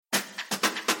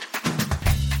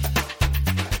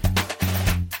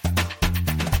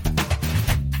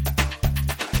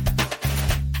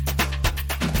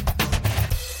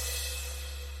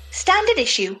Standard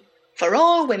Issue for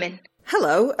all women.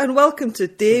 Hello and welcome to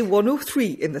Day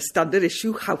 103 in the Standard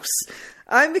Issue house.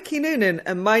 I'm Vicky Noonan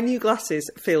and my new glasses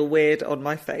feel weird on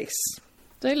my face.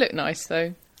 They look nice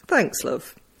though. Thanks,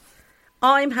 love.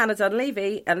 I'm Hannah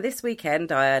Dunleavy and this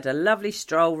weekend I had a lovely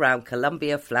stroll round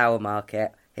Columbia Flower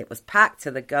Market. It was packed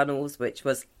to the gunnels, which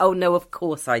was, oh no, of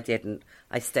course I didn't.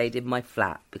 I stayed in my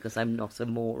flat because I'm not a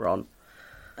moron.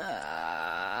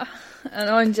 And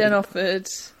I'm Jen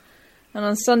Offord. And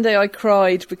on Sunday I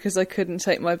cried because I couldn't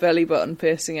take my belly button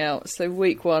piercing out. So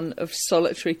week one of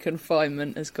solitary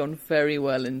confinement has gone very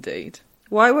well indeed.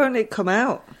 Why won't it come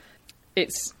out?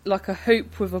 It's like a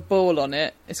hoop with a ball on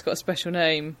it. It's got a special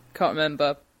name, can't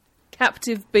remember.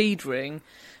 Captive bead ring.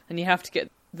 And you have to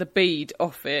get the bead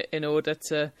off it in order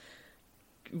to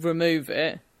remove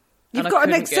it. You've got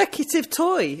an executive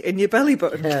toy in your belly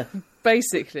button. Yeah.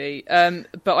 Basically,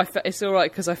 but it's all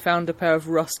right because I found a pair of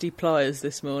rusty pliers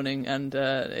this morning and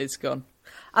it's gone.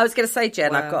 I was going to say,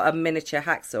 Jen, Wow. I've got a miniature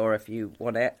hacksaw if you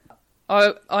want it.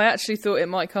 I actually thought it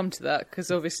might come to that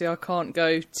because obviously I can't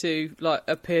go to like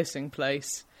a piercing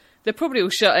place. They're probably all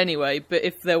shut anyway, but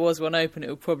if there was one open, it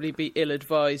would probably be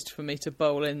ill-advised for me to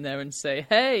bowl in there and say,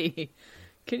 "Hey,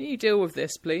 can you deal with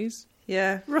this, please?"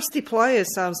 Yeah, rusty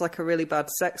pliers sounds like a really bad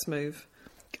sex move.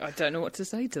 I don't know what to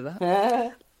say to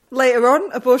that. Later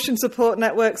on, Abortion Support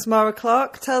Network's Mara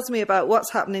Clark tells me about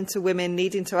what's happening to women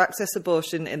needing to access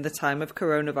abortion in the time of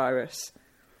coronavirus.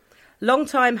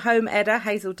 Long-time home editor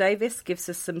Hazel Davis gives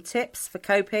us some tips for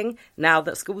coping now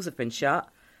that schools have been shut.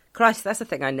 Christ, that's a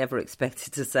thing I never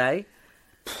expected to say.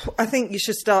 I think you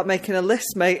should start making a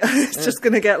list, mate. It's just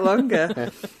going to get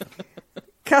longer.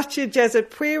 Katya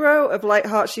Jezard-Priro of Light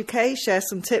Hearts UK shares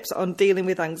some tips on dealing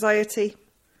with anxiety.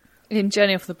 In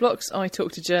Jenny Off the Blocks, I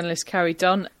talked to journalist Carrie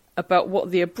Dunn about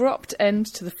what the abrupt end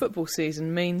to the football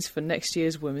season means for next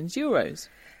year's Women's Euros.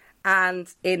 And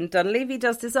in Dunleavy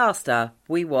Does Disaster,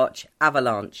 we watch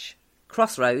Avalanche.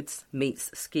 Crossroads meets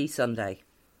Ski Sunday.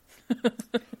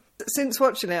 Since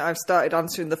watching it, I've started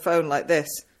answering the phone like this.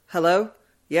 Hello?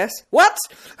 Yes? What?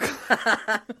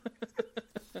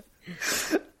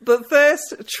 But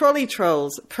first, trolley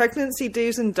trolls, pregnancy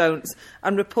do's and don'ts,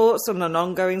 and reports on an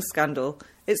ongoing scandal.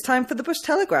 It's time for the Bush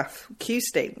Telegraph. Cue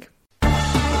Sting.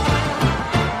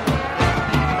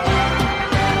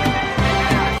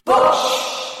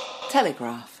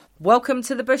 Telegraph. Welcome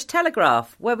to the Bush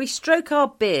Telegraph, where we stroke our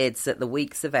beards at the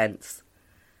week's events.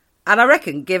 And I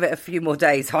reckon, give it a few more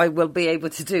days, I will be able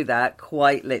to do that,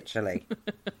 quite literally.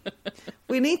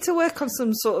 We need to work on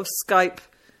some sort of Skype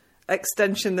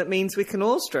extension that means we can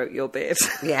all stroke your beard.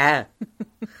 Yeah.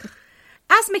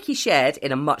 As Mickey shared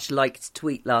in a much-liked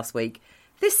tweet last week,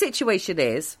 this situation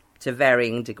is, to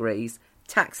varying degrees,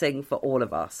 taxing for all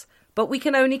of us. But we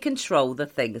can only control the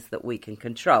things that we can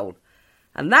control.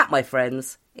 And that, my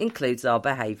friends, includes our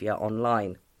behaviour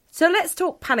online. So let's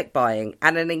talk panic buying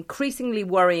and an increasingly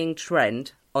worrying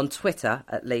trend, on Twitter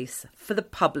at least, for the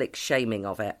public shaming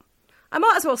of it. I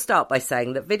might as well start by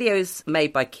saying that videos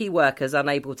made by key workers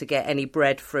unable to get any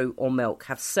bread, fruit or milk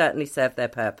have certainly served their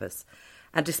purpose.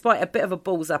 And despite a bit of a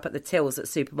balls up at the tills at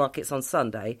supermarkets on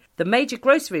Sunday, the major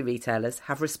grocery retailers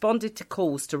have responded to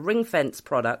calls to ring-fence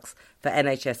products for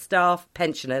NHS staff,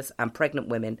 pensioners and pregnant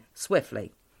women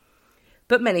swiftly.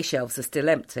 But many shelves are still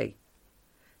empty.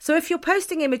 So if you're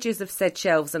posting images of said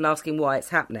shelves and asking why it's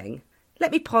happening,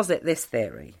 let me posit this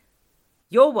theory.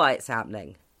 You're why it's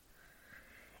happening.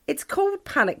 It's called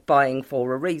panic buying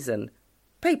for a reason.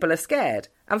 People are scared,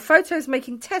 and photos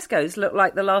making Tesco's look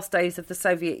like the last days of the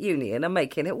Soviet Union are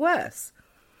making it worse.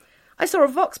 I saw a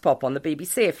vox pop on the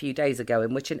BBC a few days ago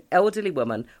in which an elderly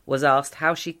woman was asked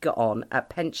how she got on at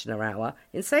pensioner hour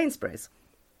in Sainsbury's.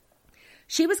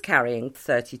 She was carrying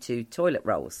 32 toilet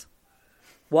rolls.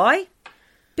 Why?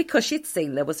 Because she'd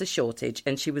seen there was a shortage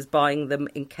and she was buying them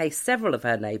in case several of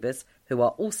her neighbours, who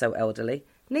are also elderly,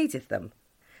 needed them.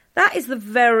 That is the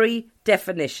very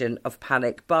definition of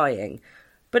panic buying.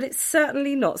 But it's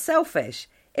certainly not selfish.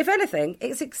 If anything,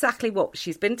 it's exactly what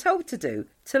she's been told to do,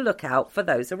 to look out for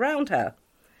those around her.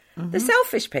 Mm-hmm. The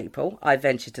selfish people, I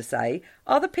venture to say,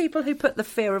 are the people who put the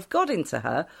fear of God into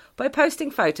her by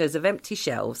posting photos of empty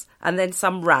shelves and then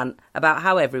some rant about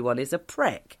how everyone is a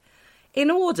prick, in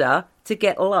order to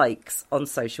get likes on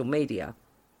social media.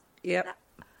 Yep.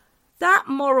 That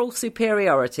moral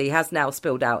superiority has now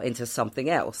spilled out into something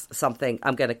else, something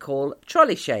I'm going to call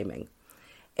trolley shaming.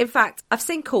 In fact, I've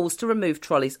seen calls to remove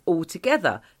trolleys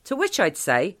altogether, to which I'd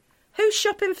say, who's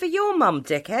shopping for your mum,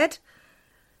 dickhead?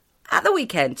 At the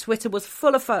weekend, Twitter was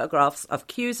full of photographs of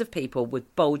queues of people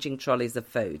with bulging trolleys of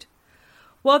food.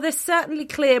 While there's certainly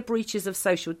clear breaches of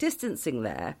social distancing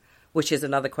there, which is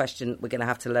another question we're going to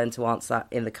have to learn to answer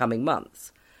in the coming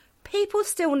months. People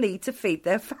still need to feed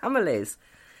their families.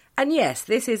 And yes,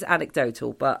 this is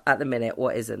anecdotal, but at the minute,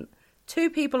 what isn't? 2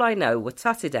 people I know were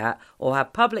tutted at or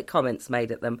had public comments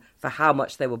made at them for how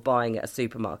much they were buying at a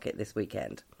supermarket this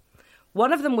weekend.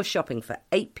 One of them was shopping for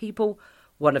 8 people,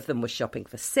 one of them was shopping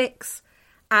for 6,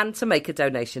 and to make a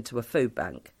donation to a food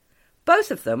bank.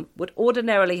 Both of them would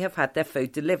ordinarily have had their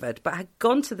food delivered, but had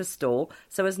gone to the store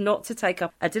so as not to take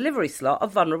up a delivery slot a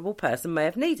vulnerable person may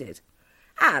have needed.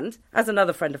 And, as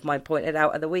another friend of mine pointed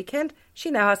out at the weekend, she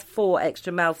now has 4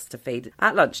 extra mouths to feed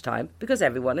at lunchtime because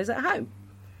everyone is at home.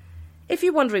 If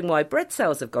you're wondering why bread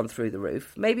sales have gone through the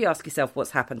roof, maybe ask yourself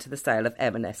what's happened to the sale of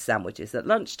M&S sandwiches at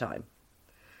lunchtime.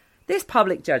 This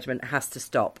public judgment has to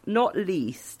stop, not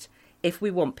least if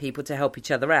we want people to help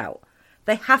each other out.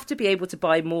 They have to be able to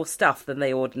buy more stuff than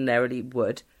they ordinarily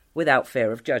would without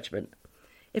fear of judgment.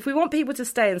 If we want people to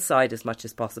stay inside as much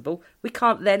as possible, we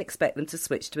can't then expect them to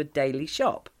switch to a daily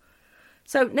shop.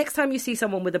 So next time you see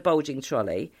someone with a bulging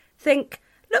trolley, think,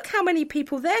 look how many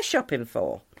people they're shopping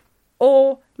for.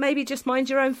 Or maybe just mind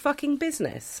your own fucking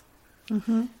business.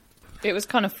 Mm-hmm. It was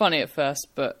kind of funny at first,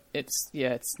 but it's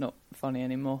not funny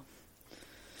anymore.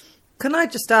 Can I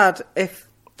just add, if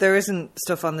there isn't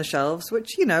stuff on the shelves,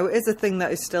 which, is a thing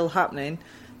that is still happening,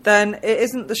 then it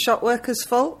isn't the shop workers'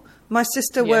 fault. My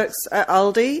sister works at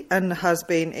Aldi and has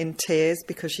been in tears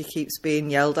because she keeps being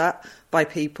yelled at by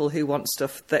people who want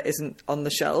stuff that isn't on the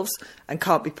shelves and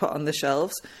can't be put on the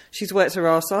shelves. She's worked her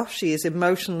arse off. She is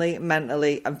emotionally,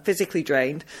 mentally and physically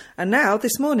drained. And now,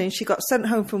 this morning, she got sent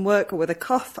home from work with a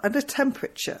cough and a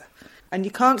temperature. And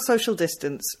you can't social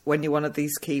distance when you're one of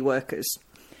these key workers.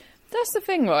 That's the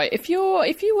thing, right? If you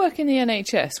work in the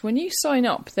NHS, when you sign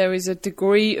up, there is a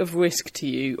degree of risk to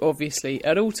you, obviously,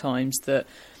 at all times that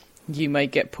you may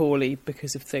get poorly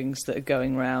because of things that are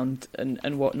going round and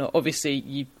whatnot. Obviously,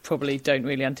 you probably don't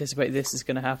really anticipate this is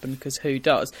going to happen because who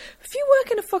does? If you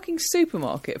work in a fucking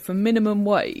supermarket for minimum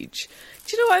wage,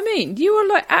 do you know what I mean? You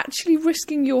are actually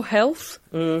risking your health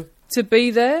to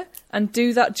be there and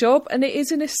do that job, and it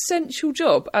is an essential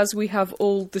job, as we have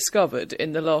all discovered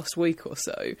in the last week or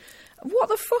so. What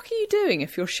the fuck are you doing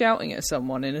if you're shouting at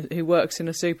someone who works in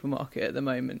a supermarket at the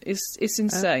moment? It's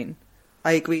insane.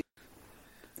 I agree.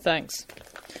 Thanks.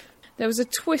 There was a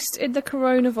twist in the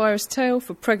coronavirus tale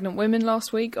for pregnant women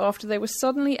last week after they were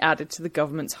suddenly added to the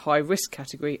government's high-risk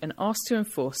category and asked to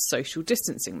enforce social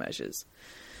distancing measures.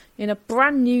 In a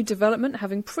brand new development,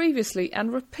 having previously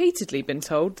and repeatedly been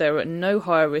told they were at no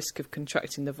higher risk of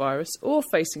contracting the virus or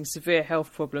facing severe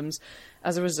health problems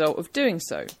as a result of doing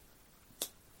so.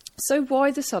 So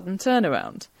why the sudden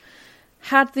turnaround?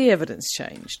 Had the evidence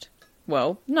changed?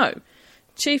 Well, no.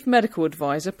 Chief Medical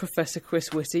Advisor, Professor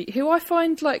Chris Whitty, who I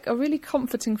find like a really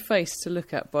comforting face to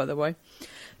look at, by the way,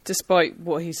 despite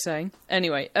what he's saying.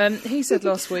 Anyway, he said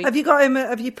last week... Have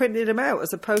you printed him out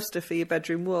as a poster for your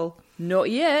bedroom wall? Not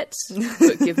yet,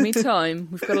 but give me time.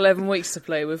 We've got 11 weeks to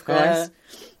play with, guys.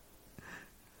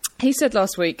 He said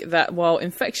last week that while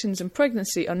infections and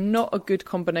pregnancy are not a good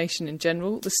combination in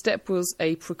general, the step was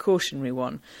a precautionary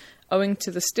one, owing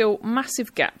to the still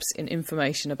massive gaps in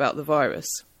information about the virus.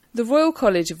 The Royal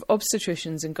College of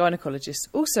Obstetricians and Gynecologists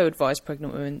also advised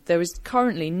pregnant women there is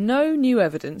currently no new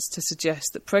evidence to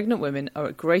suggest that pregnant women are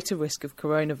at greater risk of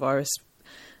coronavirus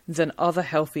than other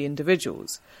healthy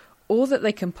individuals, or that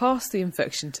they can pass the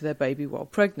infection to their baby while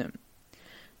pregnant.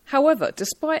 However,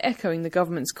 despite echoing the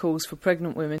government's calls for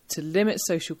pregnant women to limit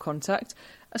social contact,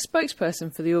 a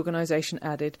spokesperson for the organisation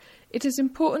added, "It is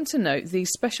important to note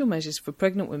these special measures for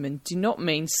pregnant women do not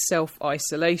mean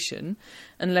self-isolation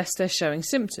unless they're showing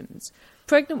symptoms.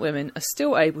 Pregnant women are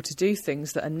still able to do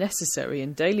things that are necessary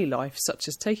in daily life, such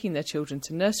as taking their children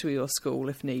to nursery or school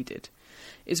if needed.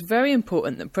 It's very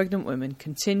important that pregnant women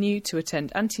continue to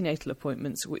attend antenatal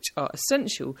appointments, which are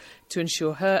essential to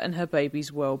ensure her and her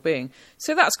baby's well-being."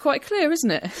 So that's quite clear,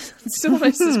 isn't it? It's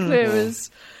almost as clear as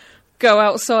go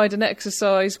outside and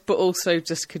exercise, but also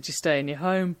just could you stay in your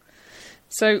home?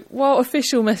 So while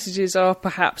official messages are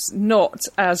perhaps not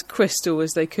as crystal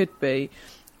as they could be,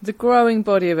 the growing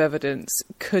body of evidence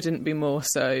couldn't be more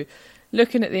so.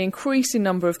 Looking at the increasing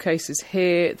number of cases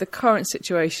here, the current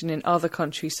situation in other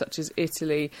countries such as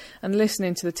Italy, and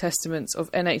listening to the testaments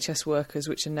of NHS workers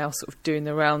which are now sort of doing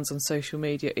the rounds on social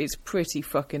media, it's pretty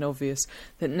fucking obvious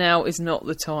that now is not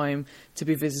the time to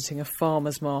be visiting a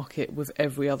farmer's market with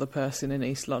every other person in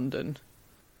East London.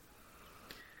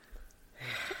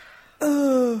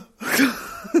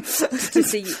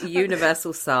 Just a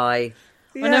universal sigh.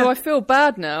 Yeah. I know, I feel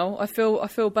bad now. I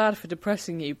feel bad for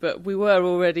depressing you, but we were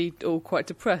already all quite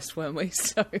depressed, weren't we?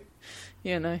 So,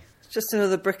 you know. Just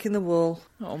another brick in the wall.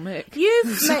 Oh, Mick.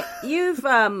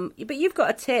 But you've got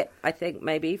a tip, I think,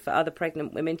 maybe for other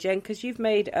pregnant women, Jen, because you've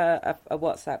made a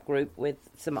WhatsApp group with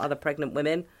some other pregnant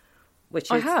women, which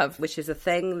is a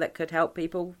thing that could help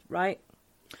people, right?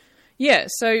 Yeah,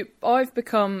 so I've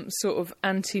become sort of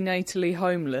antenatally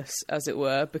homeless, as it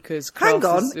were, because... Hang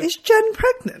on, is Jen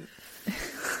pregnant?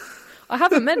 I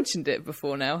haven't mentioned it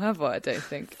before now, have I don't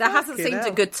think. That hasn't seemed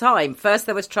a good time. First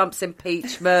there was Trump's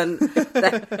impeachment,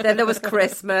 then there was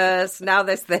Christmas, now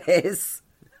there's this.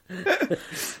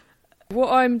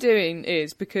 What I'm doing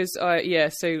is, because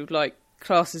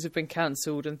classes have been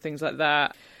cancelled and things like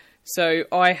that, so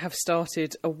I have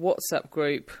started a WhatsApp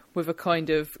group with a kind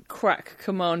of crack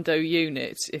commando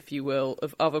unit, if you will,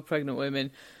 of other pregnant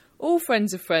women. All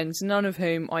friends of friends, none of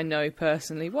whom I know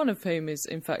personally, one of whom is,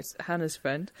 in fact, Hannah's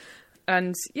friend.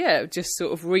 And, just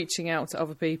sort of reaching out to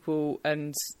other people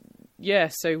and,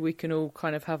 so we can all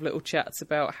kind of have little chats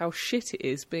about how shit it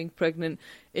is being pregnant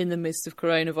in the midst of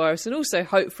coronavirus, and also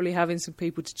hopefully having some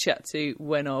people to chat to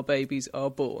when our babies are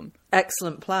born.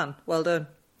 Excellent plan. Well done.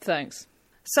 Thanks.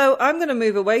 So I'm going to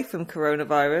move away from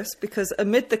coronavirus because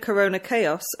amid the corona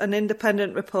chaos, an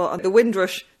independent report on the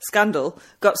Windrush scandal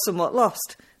got somewhat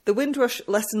lost. The Windrush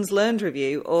Lessons Learned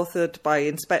Review, authored by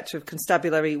Inspector of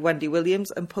Constabulary Wendy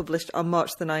Williams and published on March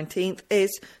the 19th,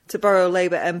 is, to borrow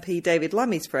Labour MP David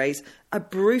Lammy's phrase, a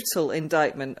brutal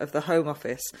indictment of the Home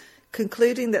Office,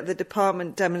 concluding that the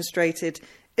department demonstrated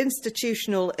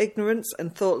institutional ignorance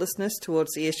and thoughtlessness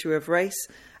towards the issue of race,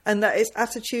 and that its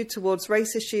attitude towards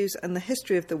race issues and the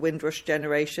history of the Windrush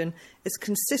generation is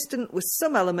consistent with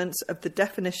some elements of the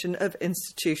definition of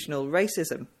institutional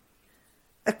racism.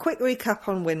 A quick recap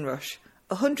on Windrush.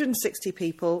 160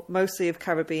 people, mostly of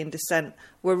Caribbean descent,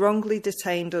 were wrongly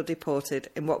detained or deported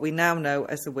in what we now know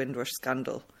as the Windrush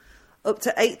scandal. Up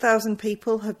to 8,000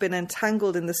 people have been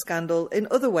entangled in the scandal in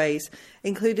other ways,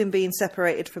 including being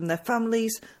separated from their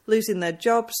families, losing their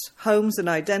jobs, homes and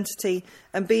identity,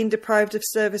 and being deprived of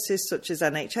services such as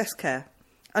NHS care.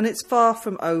 And it's far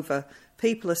from over.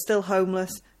 People are still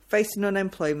homeless, facing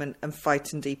unemployment and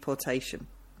fighting deportation.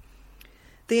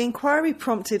 The inquiry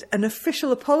prompted an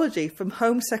official apology from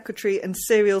Home Secretary and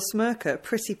serial smirker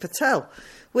Priti Patel,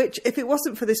 which, if it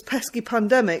wasn't for this pesky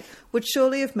pandemic, would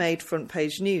surely have made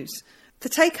front-page news. The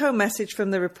take-home message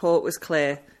from the report was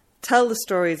clear. Tell the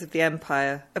stories of the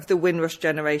empire, of the Windrush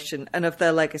generation and of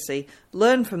their legacy,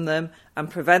 learn from them and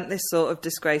prevent this sort of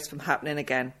disgrace from happening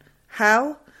again.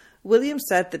 How? Williams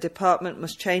said the department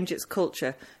must change its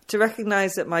culture to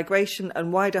recognise that migration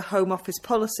and wider Home Office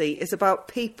policy is about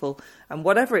people, and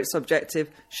whatever its objective,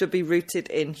 should be rooted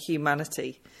in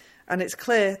humanity. And it's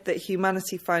clear that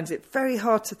humanity finds it very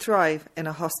hard to thrive in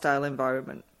a hostile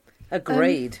environment.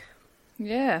 Agreed.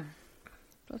 Yeah.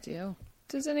 Bloody hell.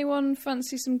 Does anyone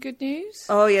fancy some good news?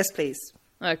 Oh, yes, please.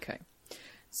 Okay.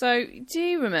 So, do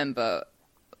you remember...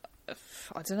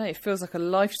 I don't know, it feels like a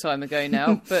lifetime ago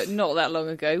now, but not that long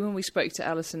ago, when we spoke to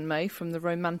Alison May from the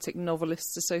Romantic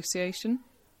Novelists Association.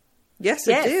 Yes,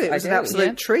 I do. It was an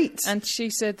absolute treat. And she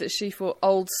said that she thought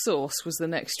old sauce was the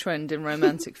next trend in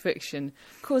romantic fiction,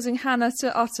 causing Hannah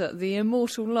to utter the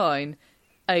immortal line,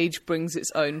 "Age brings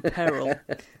its own peril."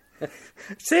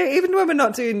 See, even when we're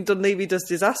not doing Dunleavy Does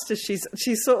Disasters,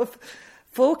 she's sort of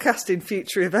forecasting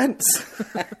future events.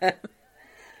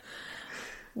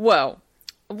 Well...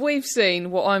 we've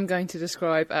seen what I'm going to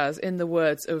describe as, in the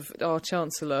words of our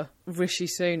Chancellor, Rishi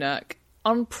Sunak,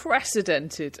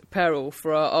 unprecedented peril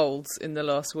for our olds in the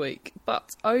last week. But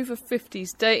over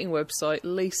 50's dating website,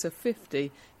 Lisa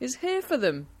 50, is here for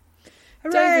them.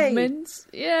 Hooray! David Mins,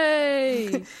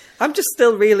 yay! I'm just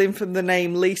still reeling from the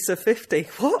name Lisa 50.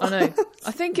 What? I know.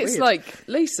 I think it's Weird. like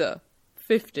Lisa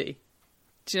 50.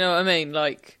 Do you know what I mean?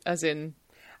 Like, as in...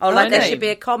 Oh, like there should name be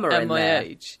a comma and in my there.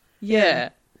 age. Yeah.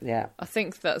 Yeah. I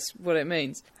think that's what it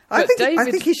means. I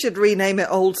But think he should rename it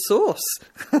Old Sauce.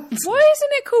 Why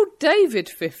isn't it called David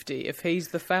 50 if he's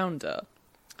the founder?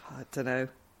 I don't know.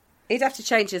 He'd have to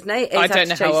change his name. He'd I have don't to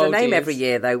know change how the old he name is. every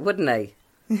year, though, wouldn't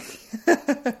he?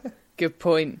 Good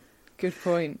point. Good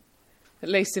point. At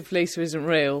least if Lisa isn't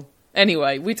real.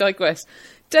 Anyway, we digress.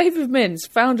 David Mins,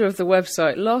 founder of the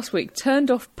website, last week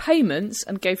turned off payments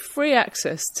and gave free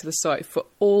access to the site for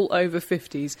all over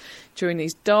 50s during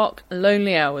these dark,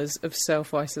 lonely hours of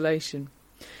self-isolation.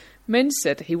 Mins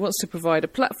said he wants to provide a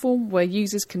platform where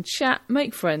users can chat,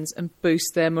 make friends and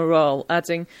boost their morale,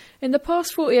 adding, "In the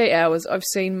past 48 hours I've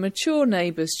seen mature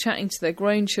neighbours chatting to their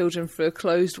grown children through a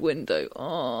closed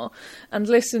window, and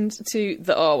listened to..."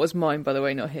 The R was mine, by the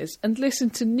way, not his. "And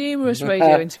listened to numerous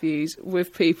radio interviews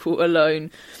with people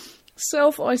alone.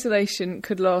 Self-isolation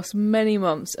could last many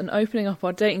months, and opening up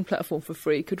our dating platform for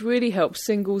free could really help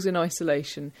singles in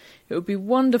isolation. It would be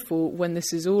wonderful when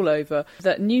this is all over,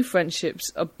 that new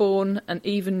friendships are born and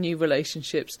even new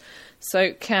relationships.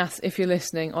 So, Kath, if you're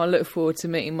listening, I look forward to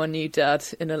meeting my new dad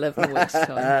in 11 weeks'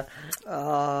 time.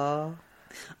 Aww.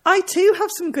 I too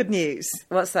have some good news.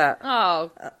 What's that?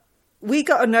 Oh, We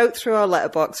got a note through our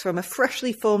letterbox from a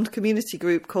freshly formed community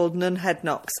group called None Head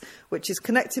Knocks, which is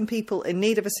connecting people in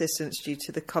need of assistance due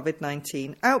to the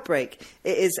COVID-19 outbreak.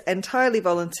 It is entirely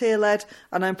volunteer-led,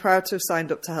 and I'm proud to have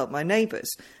signed up to help my neighbours.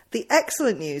 The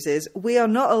excellent news is we are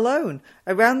not alone.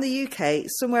 Around the UK,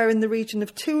 somewhere in the region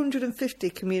of 250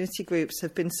 community groups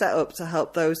have been set up to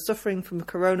help those suffering from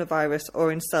coronavirus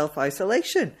or in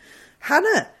self-isolation.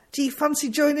 Hannah, do you fancy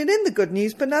joining in the good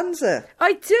news bonanza?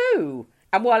 I do!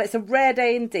 And while it's a rare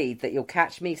day indeed that you'll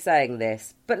catch me saying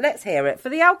this, but let's hear it for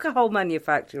the alcohol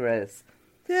manufacturers.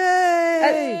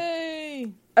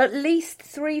 Yay! At least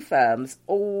 3 firms,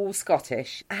 all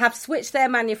Scottish, have switched their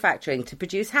manufacturing to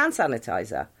produce hand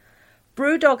sanitizer.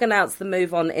 Brewdog announced the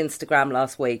move on Instagram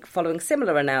last week, following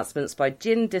similar announcements by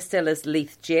gin distillers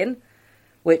Leith Gin,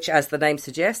 which, as the name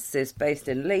suggests, is based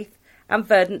in Leith, and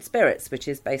Verdant Spirits, which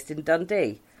is based in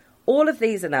Dundee. All of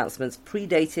these announcements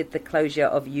predated the closure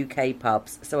of UK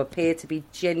pubs, so appear to be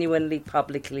genuinely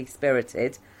publicly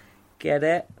spirited. Get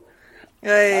it?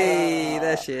 Hey,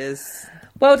 there she is.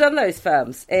 Well done, those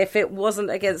firms. If it wasn't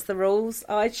against the rules,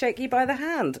 I'd shake you by the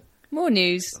hand. more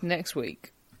news next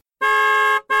week.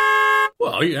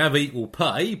 Well, you can have equal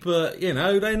pay, but,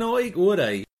 they're not equal, are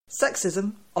they?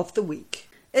 Sexism of the week.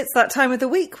 It's that time of the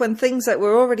week when things that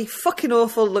were already fucking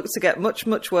awful look to get much,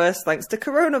 much worse thanks to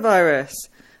coronavirus.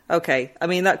 Okay, I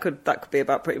mean, that could be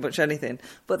about pretty much anything.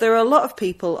 But there are a lot of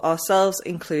people, ourselves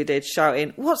included,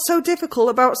 shouting, "What's so difficult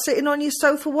about sitting on your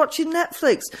sofa watching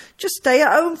Netflix? Just stay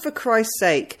at home for Christ's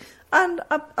sake." And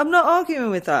I'm not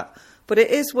arguing with that. But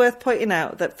it is worth pointing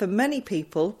out that for many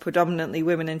people, predominantly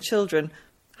women and children,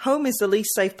 home is the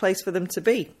least safe place for them to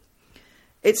be.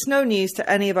 It's no news to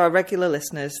any of our regular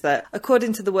listeners that,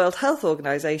 according to the World Health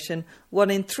Organization, 1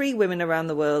 in 3 women around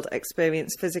the world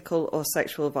experience physical or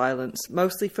sexual violence,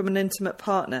 mostly from an intimate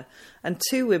partner, and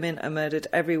 2 women are murdered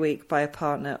every week by a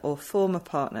partner or former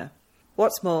partner.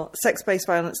 What's more, sex-based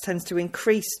violence tends to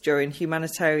increase during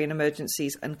humanitarian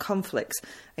emergencies and conflicts,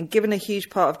 and given a huge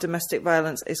part of domestic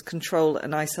violence is control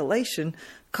and isolation,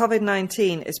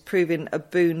 COVID-19 is proving a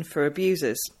boon for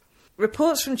abusers.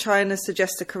 Reports from China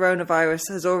suggest the coronavirus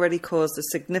has already caused a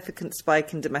significant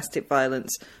spike in domestic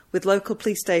violence, with local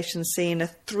police stations seeing a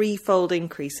 3-fold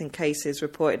increase in cases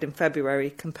reported in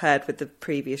February compared with the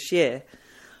previous year.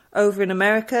 Over in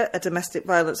America, a domestic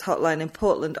violence hotline in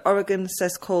Portland, Oregon,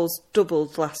 says calls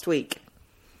doubled last week.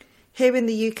 Here in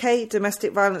the UK,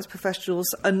 domestic violence professionals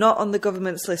are not on the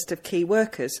government's list of key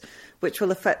workers, which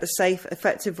will affect the safe,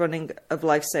 effective running of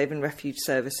life-saving refuge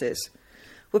services.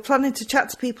 We're planning to chat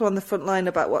to people on the front line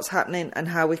about what's happening and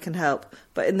how we can help,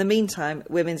 but in the meantime,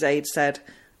 Women's Aid said,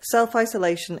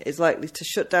 self-isolation is likely to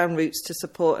shut down routes to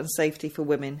support and safety for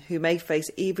women who may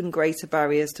face even greater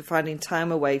barriers to finding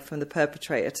time away from the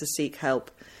perpetrator to seek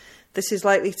help. This is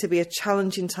likely to be a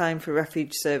challenging time for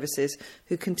refuge services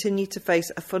who continue to face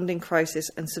a funding crisis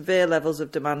and severe levels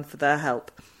of demand for their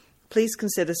help. Please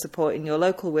consider supporting your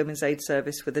local Women's Aid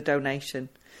service with a donation.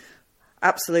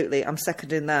 Absolutely, I'm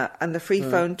seconding that. And the free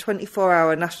phone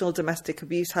 24-hour National Domestic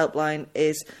Abuse Helpline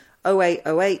is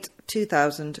 0808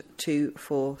 2000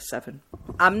 247.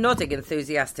 I'm nodding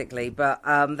enthusiastically, but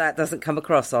that doesn't come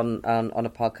across on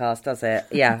a podcast, does it?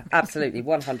 Yeah, absolutely,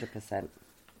 100%.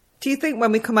 Do you think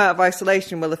when we come out of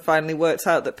isolation we'll have finally worked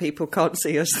out that people can't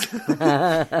see us?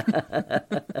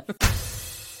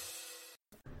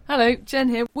 Hello, Jen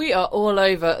here. We are all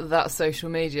over that social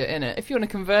media, innit? If you want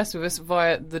to converse with us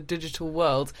via the digital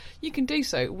world, you can do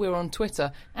so. We're on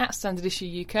Twitter,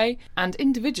 @StandardIssueUK, and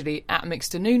individually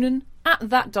 @Mixter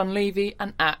 @ThatDunLevy,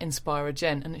 and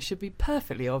 @InspireJen, and it should be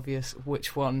perfectly obvious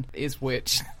which one is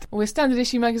which. We're Standard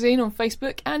Issue Magazine on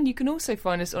Facebook, and you can also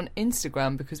find us on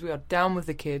Instagram, because we are down with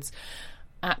the kids,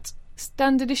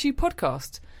 @Standard Issue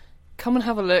Podcast. Come and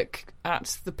have a look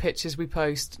at the pictures we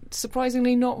post.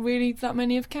 Surprisingly, not really that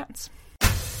many of cats.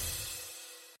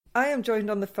 I am joined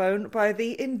on the phone by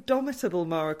the indomitable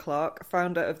Mara Clark,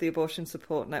 founder of the Abortion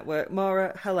Support Network.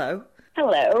 Mara, hello.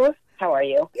 Hello. How are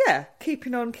you? Yeah,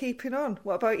 keeping on.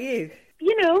 What about you?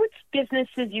 It's business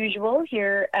as usual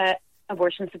here at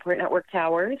Abortion Support Network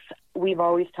Towers. We've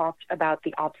always talked about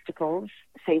the obstacles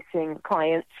facing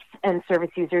clients and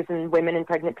service users and women and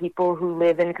pregnant people who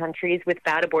live in countries with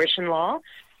bad abortion law.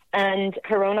 And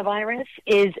coronavirus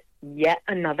is yet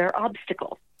another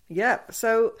obstacle. Yeah.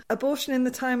 So, abortion in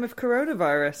the time of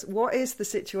coronavirus. What is the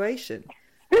situation?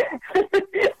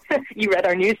 You read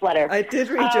our newsletter. I did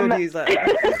read your newsletter.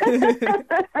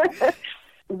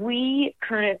 We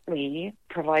currently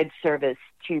provide service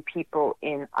to people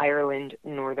in Ireland,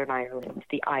 Northern Ireland,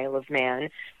 the Isle of Man,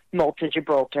 Malta,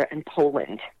 Gibraltar, and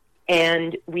Poland.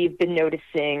 And we've been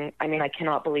noticing, I mean, I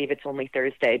cannot believe it's only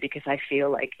Thursday because I feel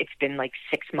like it's been like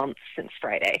 6 months since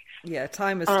Friday. Yeah,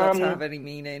 time has stopped to have any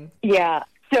meaning. Yeah.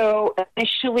 So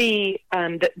initially,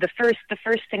 the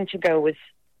first thing to go was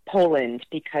Poland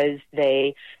because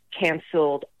they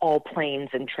canceled all planes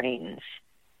and trains.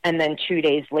 And then 2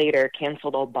 days later,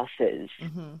 canceled all buses.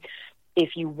 Mm-hmm.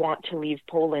 If you want to leave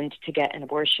Poland to get an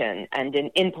abortion, and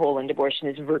in Poland, abortion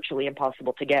is virtually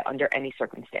impossible to get under any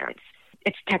circumstance.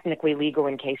 It's technically legal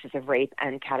in cases of rape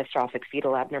and catastrophic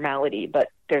fetal abnormality, but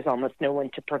there's almost no one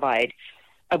to provide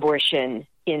abortion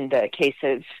in the case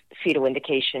of fetal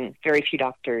indication. Very few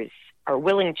doctors are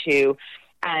willing to.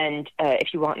 And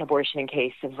if you want an abortion in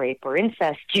case of rape or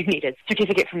incest, you need a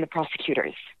certificate from the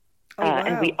prosecutors. Oh, wow.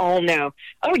 And we all know,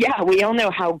 we all know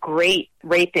how great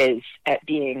rape is at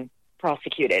being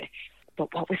prosecuted.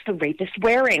 But what was the rapist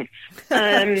wearing?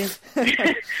 I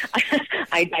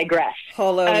digress.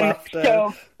 Hollow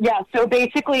laughter. So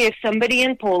basically if somebody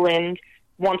in Poland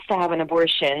wants to have an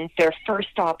abortion, their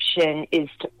first option is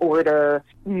to order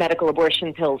medical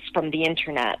abortion pills from the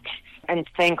internet. And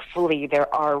thankfully,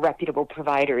 there are reputable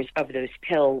providers of those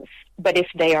pills. But if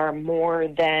they are more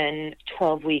than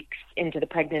 12 weeks into the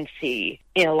pregnancy,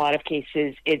 in a lot of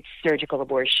cases, it's surgical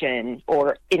abortion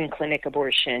or in-clinic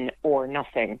abortion or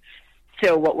nothing.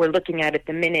 So what we're looking at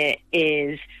the minute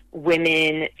is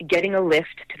women getting a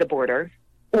lift to the border,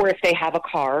 or if they have a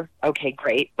car, okay,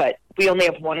 great. But we only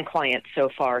have one client so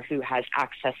far who has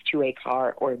access to a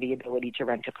car or the ability to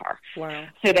rent a car. Wow.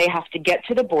 So they have to get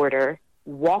to the border,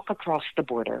 walk across the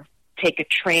border, take a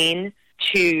train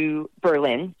to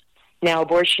Berlin. Now,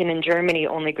 abortion in Germany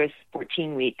only goes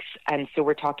 14 weeks, and so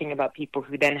we're talking about people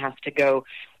who then have to go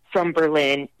from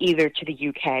Berlin either to the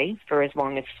UK for as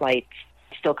long as flights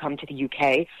still come to the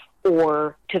UK,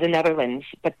 or to the Netherlands.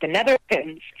 But the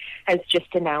Netherlands has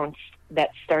just announced that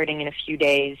starting in a few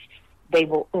days, they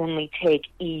will only take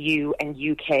EU and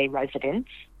UK residents.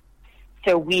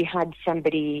 So we had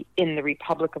somebody in the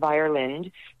Republic of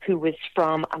Ireland who was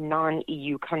from a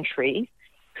non-EU country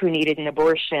who needed an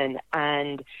abortion,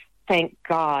 and thank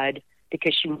God,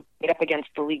 because she was up against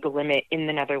the legal limit in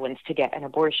the Netherlands to get an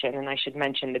abortion. And I should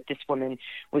mention that this woman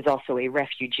was also a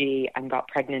refugee and got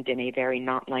pregnant in a very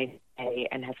not nice way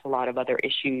and has a lot of other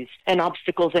issues and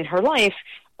obstacles in her life.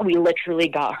 We literally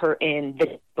got her in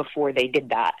before they did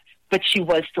that. But she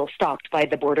was still stopped by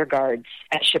the border guards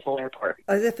at Schiphol Airport.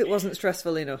 As if it wasn't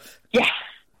stressful enough. Yeah.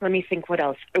 Let me think what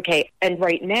else. Okay, and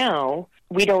right now,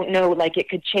 we don't know, like it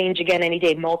could change again any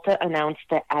day. Malta announced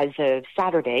that as of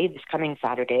Saturday, this coming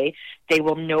Saturday, they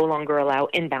will no longer allow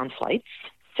inbound flights.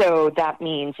 So that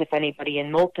means if anybody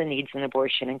in Malta needs an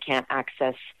abortion and can't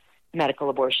access medical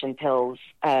abortion pills,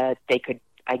 they could,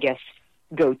 I guess,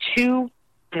 go to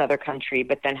another country,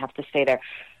 but then have to stay there.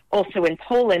 Also in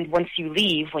Poland, once you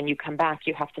leave, when you come back,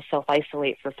 you have to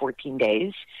self-isolate for 14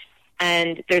 days.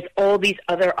 And there's all these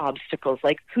other obstacles,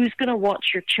 like who's going to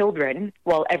watch your children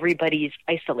while everybody's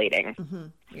isolating? Mm-hmm.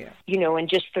 Yeah. You know, and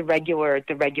just the regular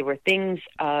things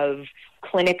of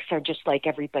clinics are just like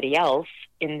everybody else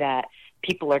in that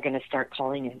people are going to start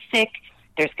calling in sick.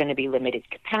 There's going to be limited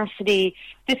capacity.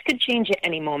 This could change at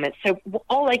any moment. So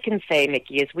all I can say,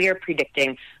 Mickey, is we are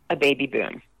predicting a baby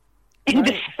boom in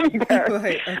December.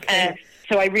 Right, okay.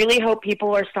 So I really hope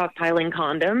people are stockpiling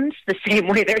condoms the same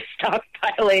way they're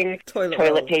stockpiling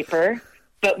toilet paper.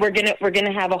 But we're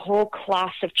gonna have a whole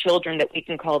class of children that we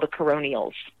can call the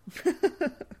coronials.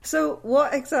 So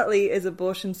what exactly is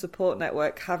Abortion Support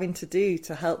Network having to do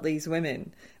to help these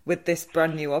women with this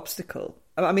brand new obstacle?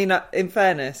 I mean, in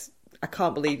fairness, I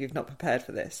can't believe you've not prepared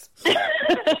for this.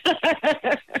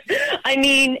 I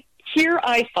mean, here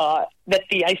I thought that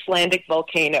the Icelandic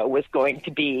volcano was going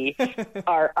to be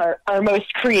our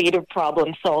most creative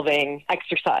problem-solving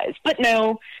exercise. But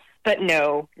no,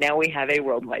 now we have a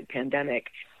worldwide pandemic.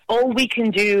 All we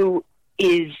can do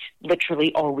is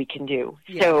literally all we can do.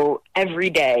 Yeah. So every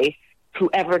day,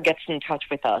 whoever gets in touch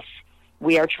with us,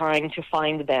 we are trying to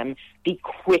find them the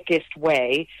quickest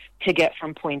way to get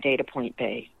from point A to point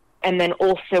B. And then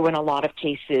also in a lot of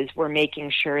cases, we're making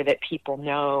sure that people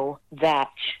know that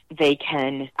they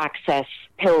can access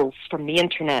pills from the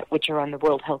internet, which are on the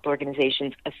World Health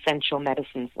Organization's essential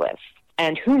medicines list.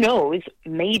 And who knows,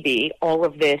 maybe all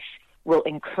of this will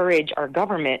encourage our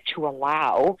government to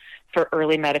allow for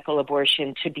early medical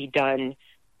abortion to be done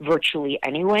virtually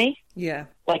anyway. Yeah.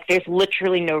 Like, there's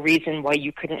literally no reason why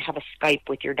you couldn't have a Skype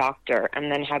with your doctor and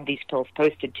then have these pills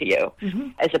posted to you,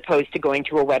 as opposed to going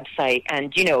to a website.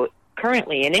 And,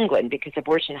 currently in England, because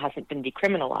abortion hasn't been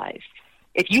decriminalized,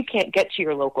 if you can't get to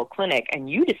your local clinic and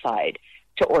you decide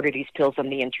to order these pills on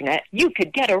the internet, you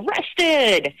could get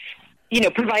arrested,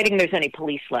 providing there's any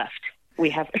police left.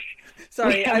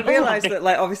 Sorry, I realise that,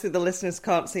 obviously the listeners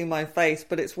can't see my face,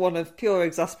 but it's one of pure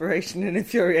exasperation and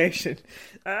infuriation.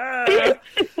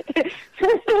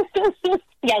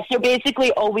 Yeah, so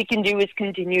basically all we can do is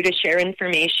continue to share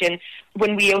information.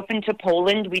 When we opened to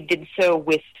Poland, we did so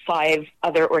with 5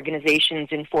 other organizations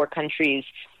in 4 countries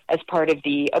as part of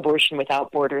the Abortion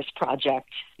Without Borders project.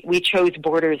 We chose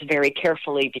borders very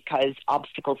carefully because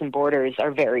obstacles and borders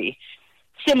are very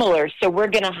similar. So we're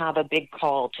going to have a big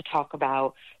call to talk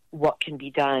about what can be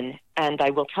done. And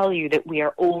I will tell you that we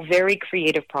are all very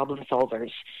creative problem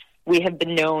solvers. We have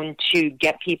been known to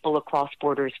get people across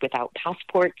borders without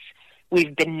passports.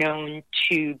 We've been known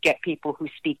to get people who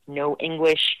speak no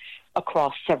English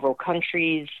across several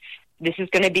countries. This is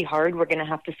going to be hard. We're going to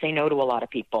have to say no to a lot of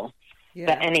people. Yeah.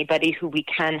 But anybody who we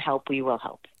can help, we will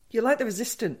help. You're like the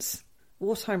resistance,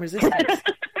 wartime resistance.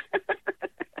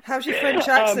 How's your French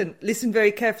accent? Listen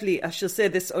very carefully. I shall say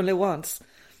this only once.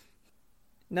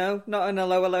 No, not an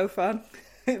hello fan.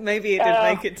 Maybe it didn't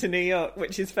make it to New York,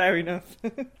 which is fair enough.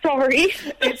 Sorry.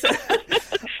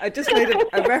 I just made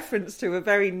a reference to a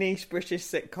very niche British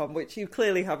sitcom, which you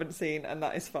clearly haven't seen, and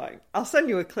that is fine. I'll send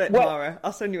you a clip, Mara.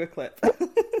 I'll send you a clip.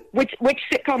 Which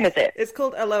sitcom is it? It's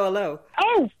called Hello Hello.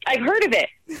 Oh, I've heard of it.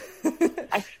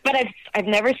 But I've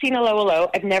never seen Hello Hello.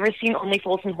 I've never seen Only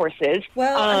Fools and Horses.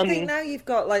 Well, I think now you've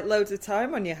got loads of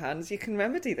time on your hands, you can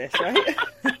remedy this, right?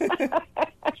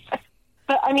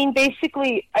 But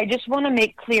basically, I just want to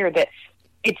make clear that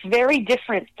it's very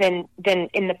different than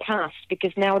in the past,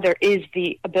 because now there is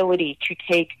the ability to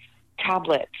take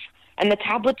tablets. And the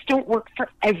tablets don't work for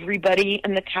everybody,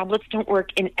 and the tablets don't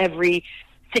work in every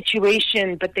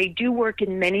situation, but they do work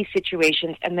in many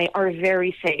situations, and they are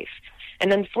very safe.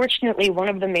 And unfortunately, one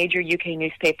of the major UK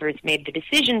newspapers made the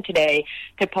decision today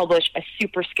to publish a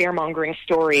super scaremongering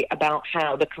story about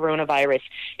how the coronavirus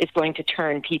is going to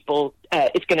turn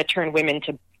women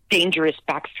to dangerous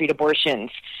backstreet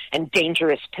abortions and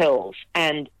dangerous pills.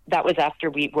 And that was after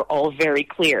we were all very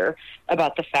clear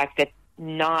about the fact that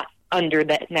not under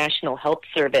the National Health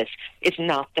Service is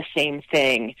not the same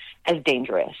thing as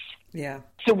dangerous. Yeah.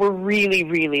 So we're really,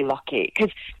 really lucky.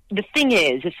 Because the thing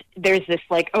is there's this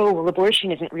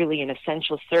abortion isn't really an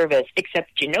essential service,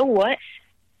 except you know what?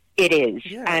 It is.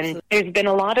 Yeah, and there's been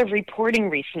a lot of reporting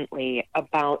recently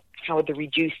about how the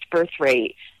reduced birth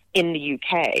rate in the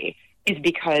UK is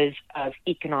because of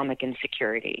economic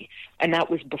insecurity. And that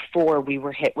was before we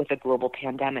were hit with a global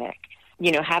pandemic.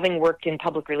 Having worked in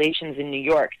public relations in New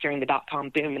York during the dot-com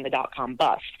boom and the dot-com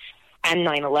bust and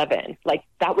 9/11,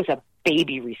 that was a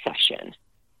baby recession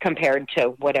compared to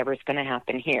whatever's going to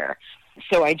happen here.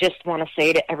 So I just want to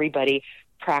say to everybody,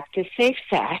 practice safe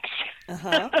sex.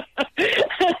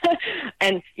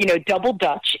 And, double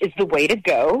Dutch is the way to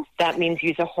go. That means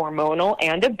use a hormonal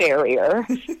and a barrier.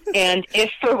 And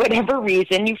if for whatever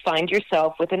reason you find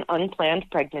yourself with an unplanned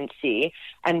pregnancy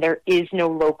and there is no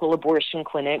local abortion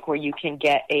clinic where you can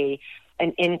get an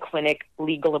in-clinic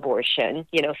legal abortion,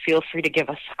 feel free to give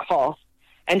us a call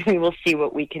and we will see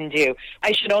what we can do.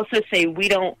 I should also say we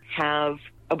don't have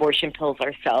abortion pills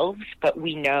ourselves, but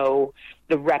we know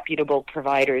the reputable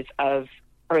providers of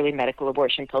early medical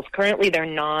abortion pills. Currently, they're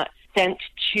not sent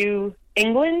to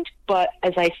England, but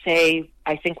as I say,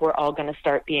 I think we're all going to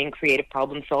start being creative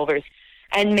problem solvers.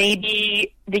 And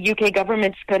maybe the UK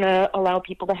government's going to allow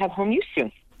people to have home use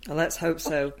soon. Well, let's hope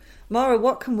so. Mara,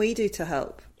 what can we do to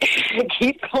help?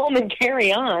 Keep calm and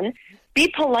carry on. Be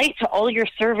polite to all your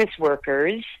service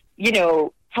workers.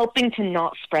 Helping to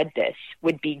not spread this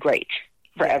would be great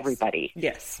for everybody.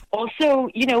 Yes. Also,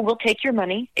 we'll take your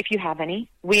money if you have any.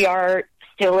 We are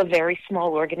still a very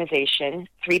small organization,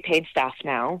 3 paid staff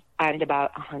now, and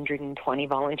about 120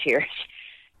 volunteers.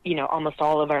 Almost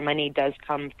all of our money does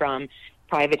come from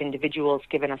private individuals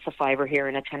giving us a $5 here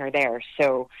and a $10 there.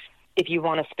 So if you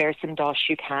want to spare some dosh,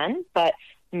 you can, but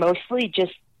mostly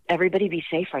just everybody be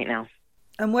safe right now.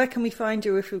 And where can we find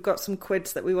you if we've got some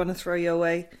quids that we want to throw your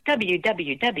way?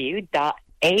 www.asn.org.uk.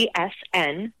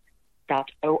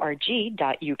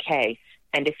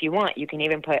 And if you want, you can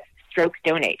even put stroke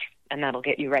donate, and that'll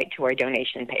get you right to our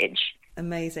donation page.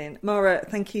 Amazing. Mara,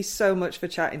 thank you so much for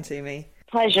chatting to me.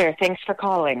 Pleasure. Thanks for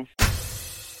calling.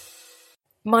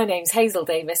 My name's Hazel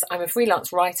Davis. I'm a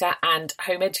freelance writer and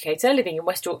home educator living in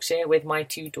West Yorkshire with my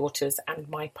 2 daughters and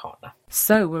my partner.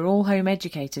 So we're all home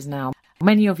educators now.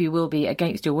 Many of you will be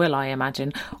against your will, I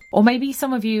imagine. Or maybe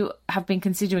some of you have been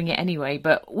considering it anyway,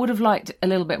 but would have liked a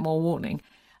little bit more warning.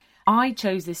 I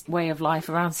chose this way of life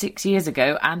around 6 years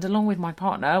ago, and along with my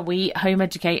partner, we home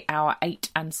educate our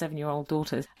 8 and 7-year-old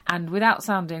daughters. And without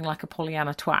sounding like a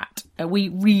Pollyanna twat, we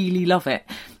really love it.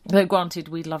 Though granted,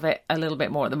 we'd love it a little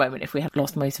bit more at the moment if we had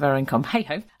lost most of our income.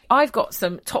 Hey-ho. I've got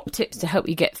some top tips to help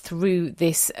you get through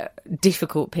this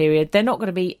difficult period. They're not going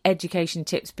to be education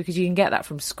tips because you can get that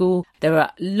from school. There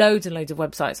are loads and loads of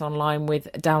websites online with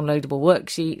downloadable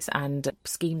worksheets and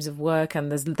schemes of work, and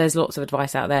there's lots of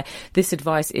advice out there. This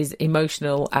advice is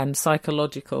emotional and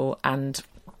psychological and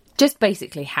just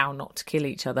basically how not to kill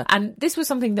each other. And this was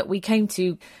something that we kind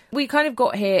of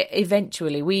got here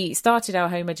eventually. We started our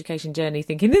home education journey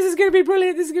thinking, this is going to be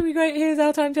brilliant, this is going to be great, here's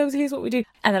our timetables, here's what we do.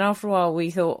 And then after a while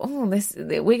we thought,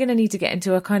 we're going to need to get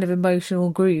into a kind of emotional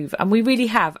groove. And we really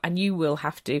have, and you will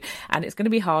have to. And it's going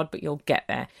to be hard, but you'll get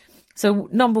there. So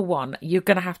number one, you're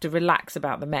going to have to relax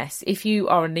about the mess. If you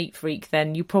are a neat freak,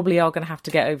 then you probably are going to have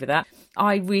to get over that.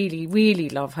 I really, really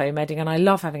love home editing and I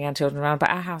love having our children around, but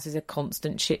our house is a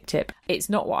constant shit tip. It's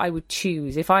not what I would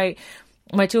choose. If my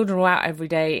children were out every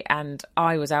day and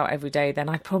I was out every day, then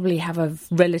I'd probably have a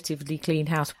relatively clean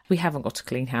house. We haven't got a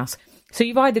clean house. So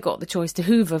you've either got the choice to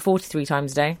hoover 43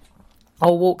 times a day,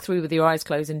 or walk through with your eyes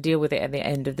closed and deal with it at the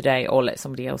end of the day, or let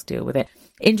somebody else deal with it.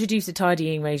 Introduce a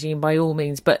tidying regime by all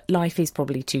means, but life is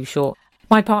probably too short.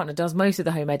 My partner does most of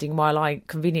the home editing while I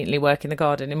conveniently work in the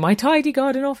garden in my tidy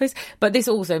garden office. But this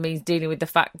also means dealing with the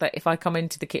fact that if I come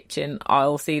into the kitchen,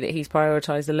 I'll see that he's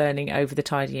prioritised the learning over the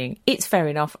tidying. It's fair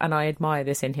enough, and I admire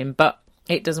this in him, but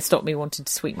it doesn't stop me wanting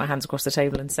to sweep my hands across the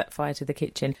table and set fire to the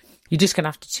kitchen. You're just going to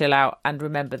have to chill out and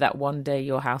remember that one day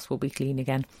your house will be clean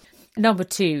again. Number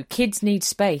 2, kids need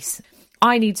space.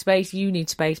 I need space, you need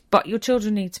space, but your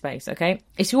children need space, okay?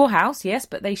 It's your house, yes,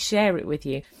 but they share it with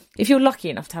you. If you're lucky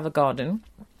enough to have a garden,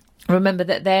 remember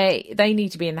that they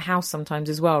need to be in the house sometimes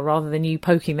as well, rather than you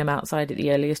poking them outside at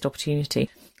the earliest opportunity.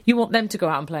 You want them to go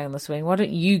out and play on the swing. Why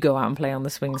don't you go out and play on the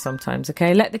swing sometimes,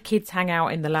 okay? Let the kids hang out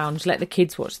in the lounge. Let the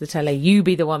kids watch the telly. You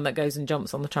be the one that goes and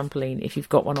jumps on the trampoline if you've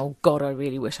got one. Oh, God, I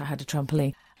really wish I had a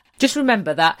trampoline. Just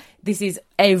remember that this is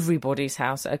everybody's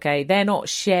house, okay? They're not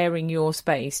sharing your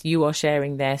space. You are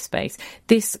sharing their space.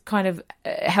 This kind of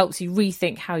helps you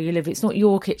rethink how you live. It's not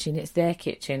your kitchen, it's their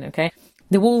kitchen, okay?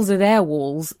 The walls are their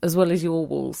walls as well as your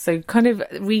walls. So kind of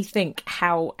rethink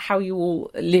how you all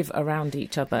live around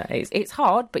each other. It's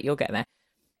hard, but you'll get there.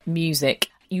 Music.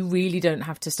 You really don't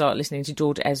have to start listening to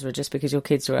George Ezra just because your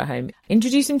kids are at home.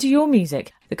 Introduce them to your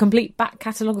music. The complete back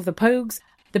catalogue of the Pogues.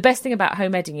 The best thing about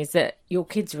home editing is that your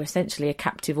kids are essentially a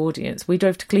captive audience. We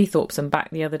drove to Cleethorpes and back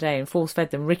the other day and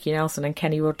force-fed them Ricky Nelson and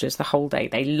Kenny Rogers the whole day.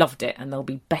 They loved it and they'll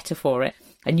be better for it.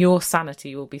 And your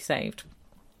sanity will be saved.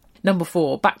 Number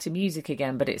 4, back to music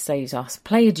again, but it saves us.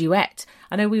 Play a duet.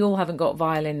 I know we all haven't got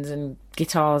violins and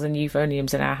guitars and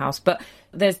euphoniums in our house, but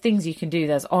there's things you can do.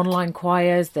 There's online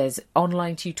choirs, there's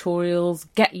online tutorials.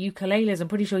 Get ukuleles. I'm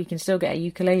pretty sure you can still get a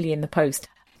ukulele in the post.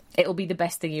 It'll be the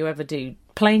best thing you ever do.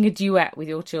 Playing a duet with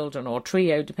your children, or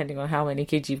trio, depending on how many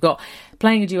kids you've got.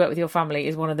 Playing a duet with your family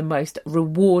is one of the most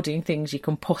rewarding things you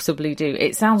can possibly do.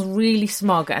 It sounds really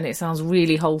smug and it sounds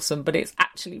really wholesome, but it's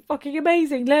actually fucking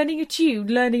amazing. Learning a tune,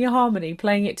 learning a harmony,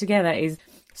 playing it together is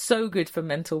so good for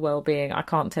mental well-being. I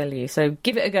can't tell you. So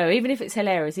give it a go, even if it's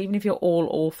hilarious, even if you're all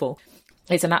awful.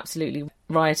 It's an absolutely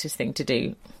riotous thing to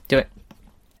do. Do it.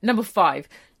 Number 5.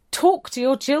 Talk to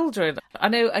your children. I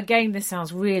know, again, this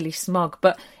sounds really smug,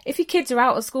 but if your kids are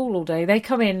out at school all day, they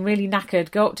come in really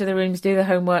knackered, go up to their rooms, do their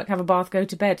homework, have a bath, go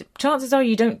to bed. Chances are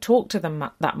you don't talk to them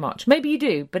that much. Maybe you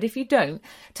do, but if you don't,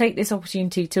 take this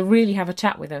opportunity to really have a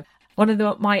chat with them. One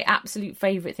of my absolute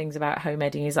favourite things about home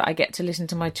editing is that I get to listen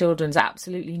to my children's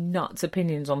absolutely nuts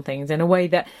opinions on things in a way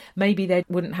that maybe they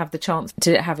wouldn't have the chance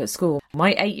to have at school.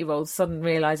 My 8-year-old's sudden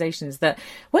realisations that,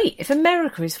 wait, if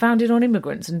America is founded on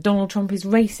immigrants and Donald Trump is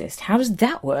racist, how does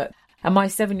that work? And my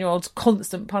 7-year-old's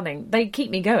constant punning, they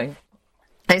keep me going.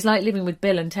 It's like living with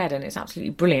Bill and Ted, and it's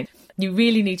absolutely brilliant. You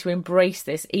really need to embrace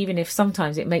this, even if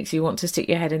sometimes it makes you want to stick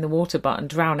your head in the water butt and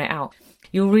drown it out.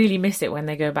 You'll really miss it when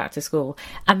they go back to school,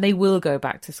 and they will go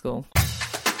back to school.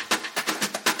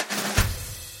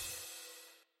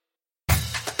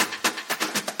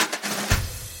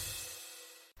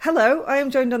 Hello, I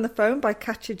am joined on the phone by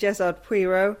Katja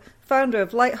Jezard-Puiro, founder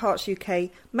of Light Hearts UK,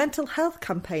 mental health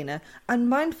campaigner and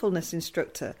mindfulness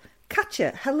instructor.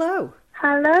 Katja, hello.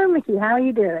 Hello, Mickey. How are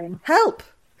you doing? Help.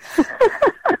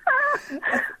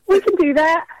 We can do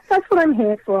that. That's what I'm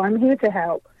here for. I'm here to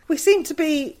help. We seem to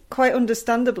be, quite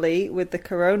understandably, with the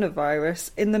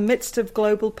coronavirus, in the midst of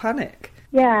global panic.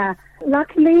 Yeah,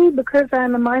 luckily, because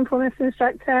I'm a mindfulness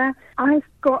instructor, I've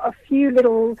got a few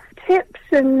little tips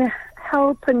and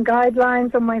help and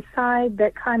guidelines on my side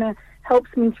that kind of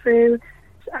helps me through.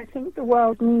 I think the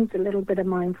world needs a little bit of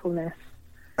mindfulness.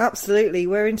 Absolutely.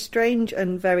 We're in strange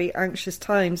and very anxious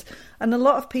times, and a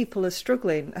lot of people are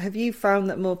struggling. Have you found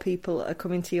that more people are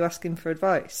coming to you asking for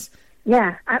advice?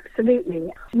 Yeah,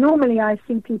 absolutely. Normally I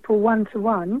see people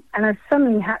one-to-one, and I've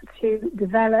suddenly had to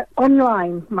develop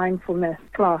online mindfulness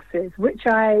classes, which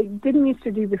I didn't used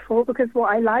to do before, because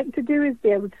what I like to do is be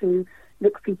able to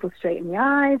look people straight in the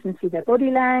eyes and see their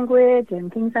body language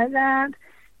and things like that.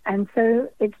 And so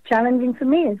it's challenging for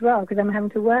me as well, because I'm having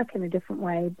to work in a different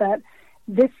way. But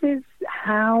this is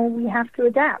how we have to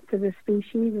adapt as a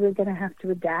species. We're going to have to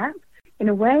adapt. In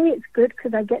a way, it's good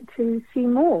because I get to see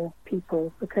more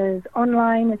people, because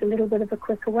online is a little bit of a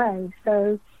quicker way.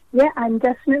 So, yeah, I'm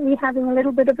definitely having a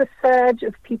little bit of a surge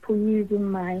of people using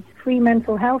my free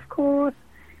mental health course,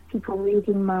 people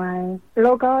reading my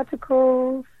blog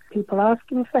articles, people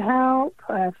asking for help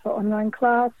for online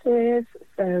classes.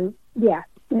 So, yeah,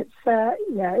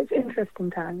 it's interesting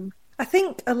times. I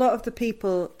think a lot of the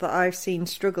people that I've seen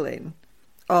struggling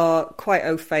are quite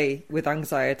au fait with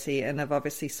anxiety and have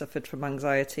obviously suffered from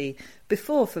anxiety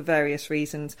before for various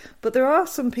reasons. But there are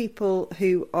some people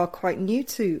who are quite new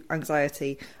to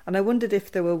anxiety, and I wondered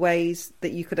if there were ways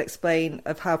that you could explain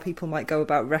of how people might go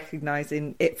about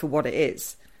recognising it for what it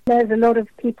is. There's a lot of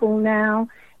people now,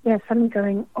 suddenly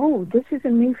going, oh, this is a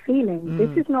new feeling.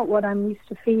 This is not what I'm used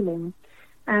to feeling.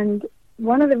 And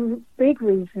one of the big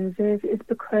reasons is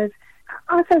because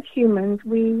us as humans,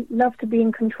 we love to be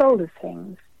in control of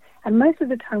things. And most of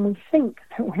the time we think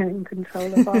that we're in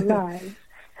control of our lives.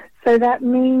 So that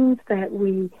means that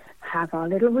we have our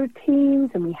little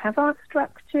routines, and we have our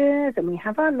structures, and we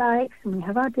have our likes, and we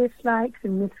have our dislikes,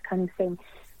 and this kind of thing.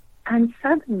 And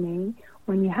suddenly,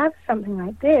 when you have something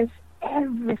like this,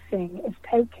 everything is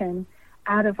taken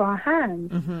out of our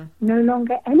hands. Mm-hmm. No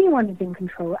longer anyone is in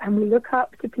control. And we look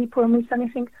up to people and we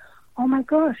suddenly think, oh my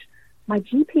gosh, my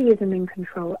GP isn't in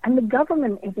control, and the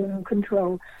government isn't in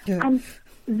control. Yeah. And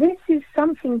this is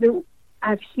something that,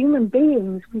 as human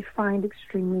beings, we find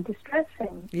extremely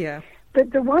distressing. Yeah.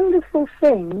 But the wonderful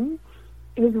thing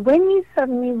is when you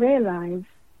suddenly realize,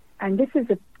 and this is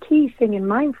a key thing in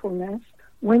mindfulness,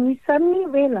 when you suddenly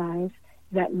realize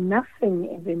that nothing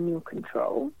is in your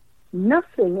control,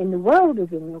 nothing in the world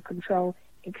is in your control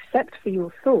except for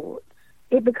your thoughts,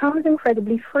 it becomes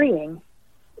incredibly freeing.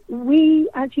 We,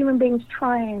 as human beings,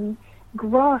 try and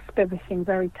grasp everything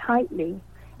very tightly.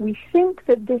 We think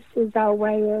that this is our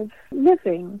way of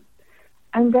living.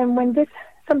 And then when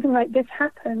something like this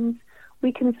happens,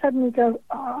 we can suddenly go,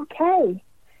 oh, okay,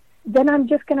 then I'm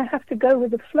just going to have to go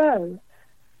with the flow.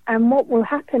 And what will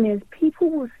happen is people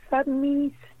will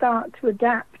suddenly start to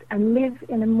adapt and live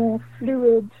in a more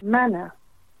fluid manner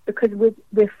because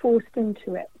we're forced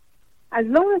into it. As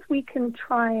long as we can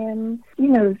try and,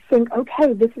 think,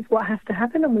 okay, this is what has to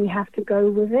happen and we have to go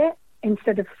with it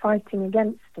instead of fighting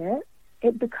against it,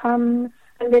 it becomes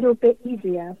a little bit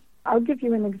easier. I'll give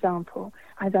you an example.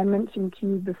 As I mentioned to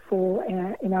you before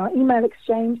in our email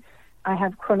exchange, I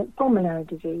have chronic pulmonary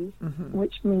disease,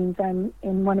 which means I'm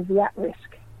in one of the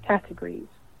at-risk categories.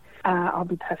 I'll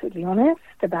be perfectly honest,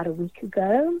 about a week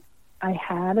ago, I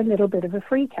had a little bit of a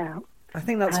freak out. I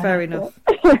think that's fair enough.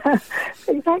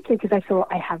 Exactly, because I thought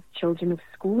I have children of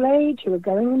school age who are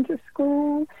going into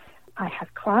school. I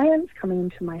have clients coming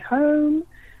into my home.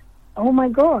 Oh my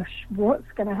gosh,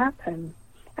 what's going to happen?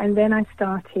 And then I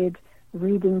started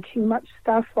reading too much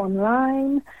stuff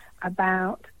online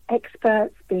about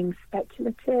experts being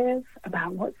speculative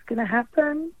about what's going to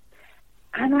happen.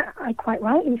 And I quite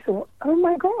rightly thought, oh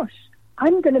my gosh,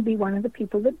 I'm going to be one of the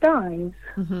people that dies.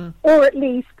 Mm-hmm. Or at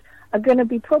least are going to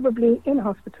be probably in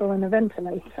hospital in a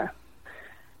ventilator.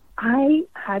 I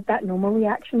had that normal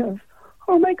reaction of,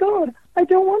 oh my God, I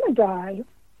don't want to die.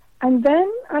 And then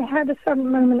I had a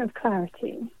sudden moment of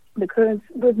clarity, because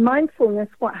with mindfulness,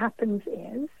 what happens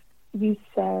is you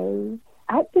say,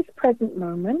 at this present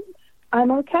moment,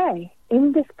 I'm okay.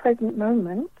 In this present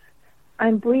moment,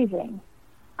 I'm breathing.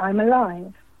 I'm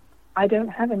alive. I don't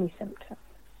have any symptoms.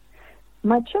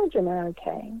 My children are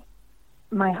okay.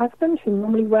 My husband, who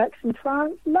normally works in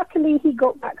France, luckily he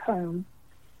got back home.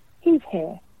 He's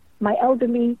here. My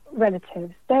elderly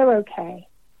relatives, they're okay.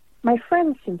 My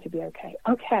friends seem to be okay.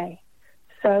 Okay.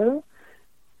 So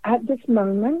at this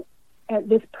moment, at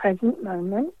this present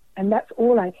moment, and that's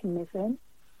all I can live in,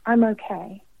 I'm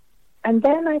okay. And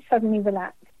then I suddenly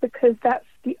relax, because that's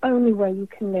the only way you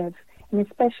can live. And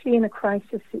especially in a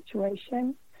crisis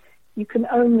situation, you can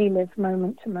only live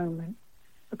moment to moment.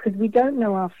 because we don't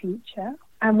know our future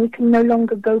and we can no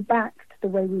longer go back to the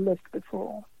way we lived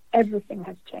before. Everything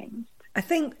has changed. I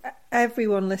think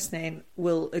everyone listening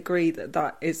will agree that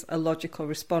that is a logical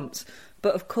response.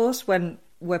 But of course, when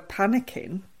we're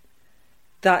panicking,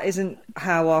 that isn't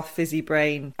how our fizzy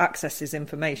brain accesses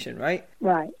information, right?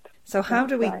 Right. So how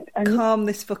do we calm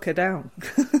this fucker down?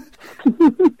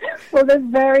 Well, there's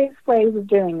various ways of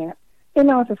doing it. In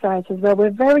our societies, where we're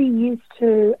very used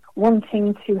to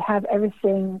wanting to have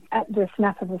everything at the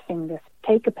snap of a finger.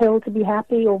 Take a pill to be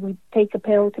happy, or we take a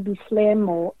pill to be slim,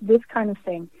 or this kind of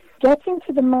thing. Getting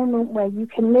to the moment where you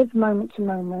can live moment to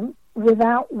moment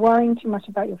without worrying too much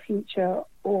about your future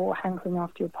or hankering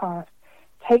after your past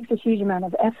takes a huge amount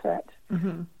of effort.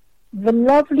 Mm-hmm. The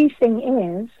lovely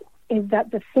thing is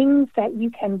that the things that you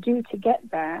can do to get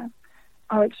there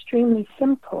are extremely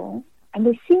simple, and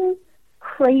they seem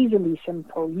crazily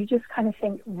simple. You just kind of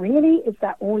think, really? Is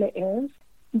that all it is?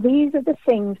 These are the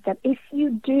things that if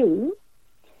you do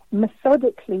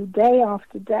methodically day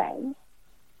after day,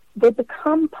 they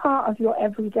become part of your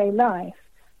everyday life,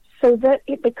 so that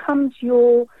it becomes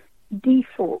your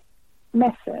default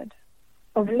method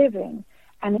of living,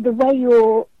 and the way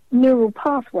your neural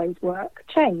pathways work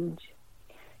change.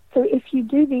 So if you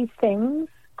do these things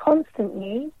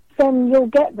constantly, then you'll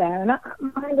get there. And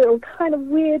my little kind of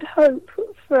weird hope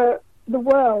for the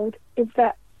world is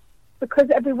that because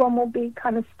everyone will be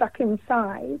kind of stuck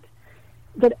inside,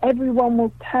 that everyone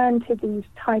will turn to these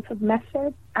type of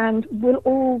methods and we'll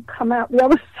all come out the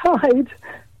other side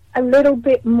a little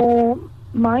bit more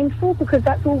mindful, because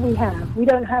that's all we have. We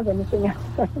don't have anything else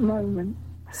at the moment.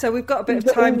 So we've got a bit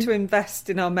of time to invest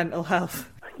in our mental health.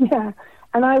 Yeah,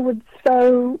 and I would,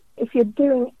 so if you're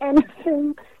doing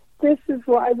anything, this is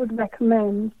what I would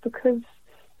recommend, because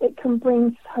it can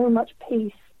bring so much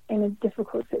peace in a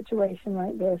difficult situation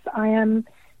like this. I am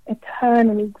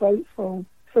eternally grateful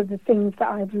for the things that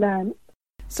I've learned.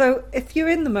 So if you're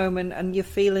in the moment and you're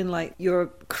feeling like you're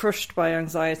crushed by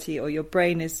anxiety, or your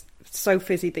brain is so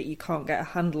fizzy that you can't get a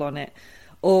handle on it,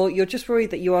 or you're just worried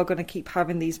that you are going to keep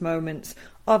having these moments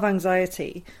of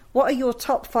anxiety, what are your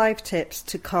top 5 tips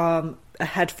to calm a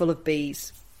head full of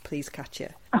bees? Please,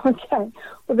 Katya. Okay.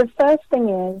 Well, the first thing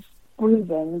is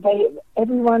breathing.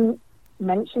 Everyone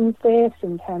mentions this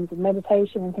in terms of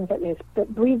meditation and things like this,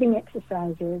 but breathing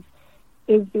exercises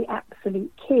is the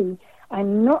absolute key.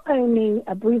 And not only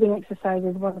are breathing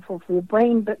exercises wonderful for your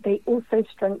brain, but they also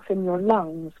strengthen your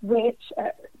lungs, which,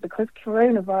 because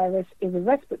coronavirus is a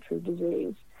respiratory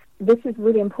disease, this is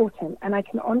really important. And I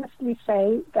can honestly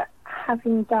say that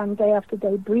having done day after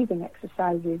day breathing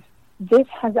exercises, this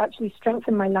has actually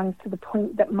strengthened my lungs to the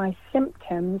point that my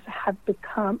symptoms have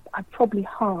probably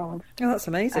halved. Oh, that's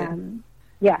amazing.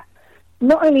 Yeah.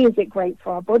 Not only is it great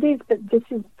for our bodies, but this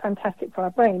is fantastic for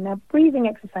our brain. Now, breathing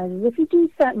exercises, if you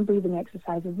do certain breathing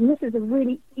exercises, and this is a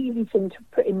really easy thing to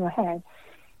put in your head,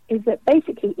 is that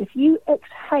basically if you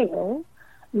exhale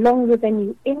longer than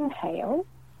you inhale,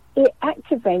 it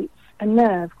activates a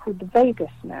nerve called the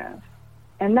vagus nerve.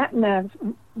 And that nerve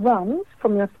runs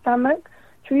from your stomach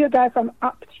through your diaphragm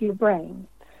up to your brain.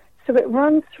 So it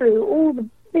runs through all the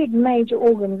big major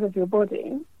organs of your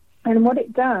body. And what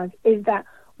it does is that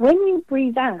when you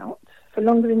breathe out for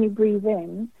longer than you breathe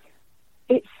in,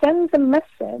 it sends a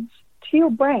message to your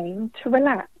brain to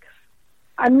relax.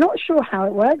 I'm not sure how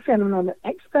it works, and I'm not an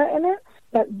expert in it,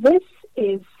 but this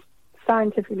is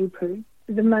scientifically proved.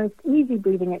 The most easy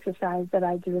breathing exercise that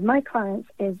I do with my clients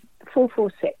is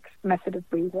 4-4-6 method of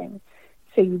breathing.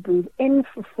 So you breathe in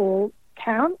for 4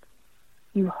 counts,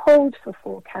 you hold for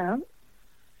 4 counts,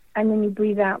 and then you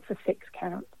breathe out for 6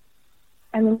 counts,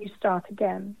 and then you start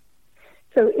again.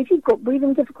 So if you've got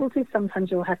breathing difficulties,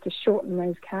 sometimes you'll have to shorten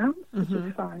those counts, which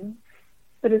is fine.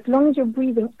 But as long as you're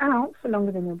breathing out for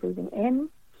longer than you're breathing in,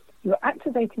 you're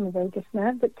activating the vagus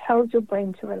nerve that tells your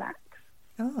brain to relax.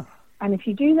 Oh. And if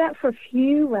you do that for a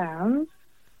few rounds,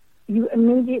 you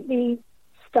immediately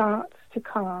start to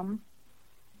calm.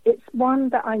 It's one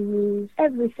that I use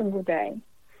every single day.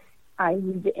 I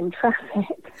use it in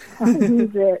traffic.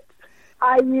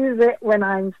 I use it when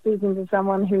I'm speaking to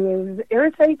someone who is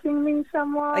irritating me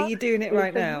somewhat. Are you doing it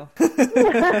right now?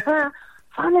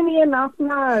 Funnily enough,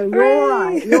 no.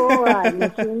 You're right,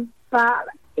 Nikki. But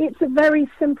it's a very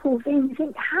simple thing. You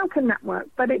think, how can that work?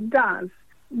 But it does.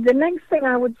 The next thing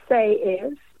I would say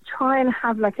is try and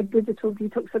have like a digital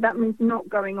detox. So that means not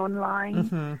going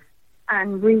online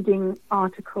and reading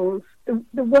articles.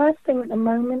 The worst thing at the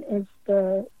moment is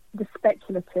the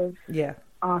speculative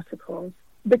articles.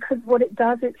 Because what it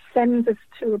does, it sends us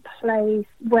to a place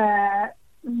where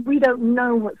we don't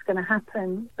know what's going to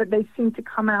happen, but they seem to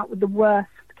come out with the worst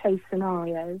case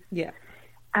scenarios. Yeah.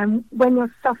 And when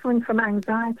you're suffering from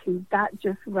anxiety, that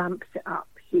just ramps it up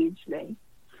hugely.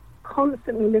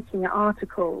 Constantly looking at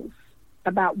articles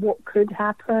about what could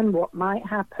happen, what might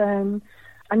happen.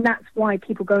 And that's why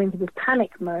people go into this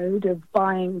panic mode of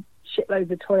buying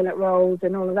shitloads of toilet rolls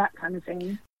and all of that kind of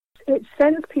thing. It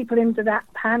sends people into that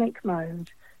panic mode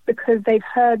because they've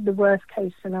heard the worst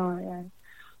case scenario.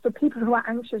 For people who are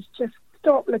anxious, just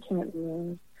stop looking at the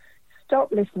news.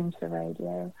 Stop listening to the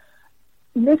radio.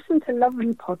 Listen to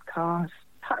lovely podcasts.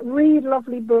 Read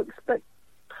lovely books, but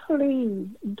please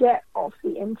get off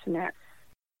the internet.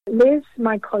 Liz,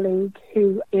 my colleague,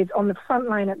 who is on the front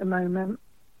line at the moment,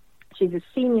 she's a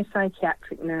senior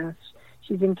psychiatric nurse.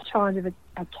 She's in charge of a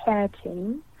care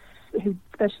team who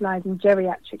specialise in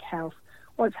geriatric health.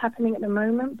 What's happening at the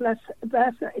moment, bless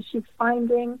her, is she's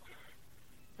finding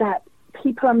that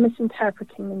people are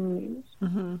misinterpreting the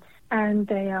news and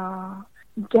they are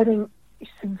getting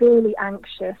severely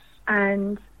anxious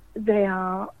and they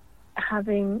are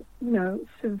having,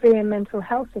 severe mental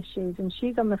health issues. And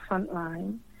she's on the front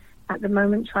line at the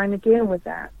moment trying to deal with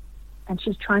that. And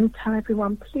she's trying to tell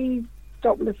everyone, please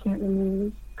stop looking at the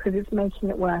news because it's making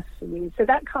it worse for you. So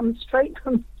that comes straight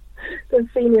from the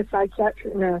senior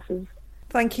psychiatric nurses.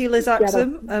 Thank you, Liz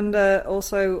Axum, and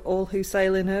also all who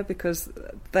sail in her, because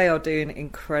they are doing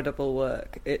incredible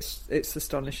work. It's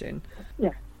astonishing. Yeah,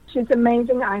 she's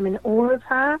amazing. I'm in awe of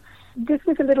her. This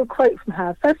is a little quote from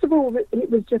her. First of all, it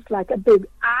was just like a big,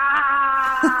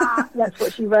 ah! That's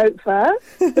what she wrote first,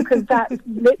 because that's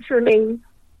literally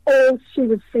all she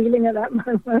was feeling at that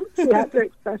moment. She had to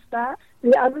express that.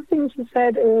 The other thing she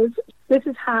said is, this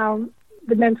is how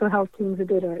the mental health teams are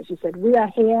doing it. She said, we are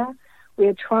here. We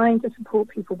are trying to support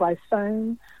people by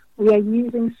phone. We are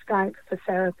using Skype for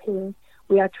therapy.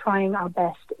 We are trying our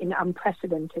best in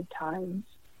unprecedented times.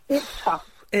 It's tough.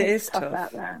 It is tough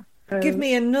out there. Give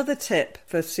me another tip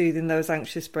for soothing those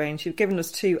anxious brains. You've given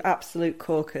us two absolute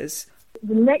corkers.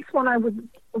 The next one I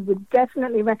would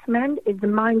definitely recommend is the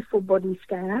mindful body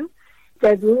scan.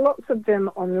 There's lots of them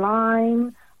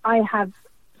online. I have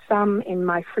some in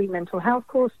my free mental health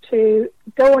course too.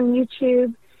 Go on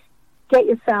YouTube. Get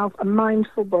yourself a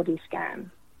mindful body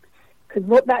scan, because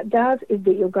what that does is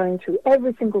that you're going through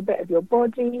every single bit of your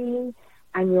body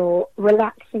and you're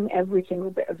relaxing every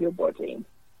single bit of your body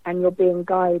and you're being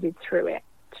guided through it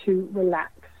to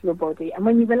relax your body. And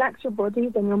when you relax your body,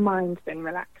 then your mind then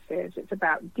relaxes. It's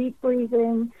about deep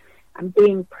breathing and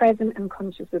being present and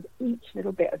conscious of each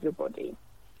little bit of your body.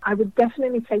 I would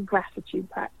definitely say gratitude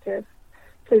practice.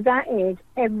 So that is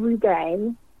every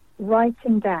day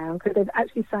writing down, because they've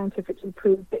actually scientifically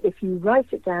proved that if you write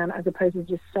it down as opposed to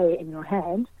just say it in your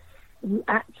head, you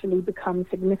actually become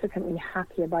significantly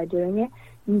happier by doing it.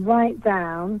 You write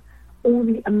down all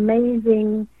the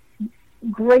amazing,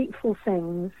 grateful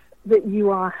things that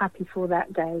you are happy for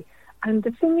that day. And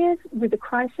the thing is, with a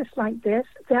crisis like this,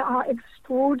 there are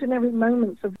extraordinary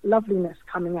moments of loveliness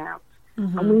coming out,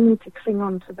 and we need to cling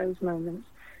on to those moments.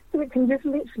 So it can just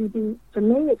literally be, for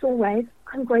me, it's always,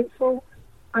 I'm grateful,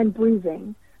 I'm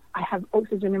breathing, I have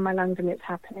oxygen in my lungs and it's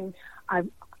happening. I'm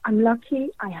lucky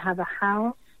I have a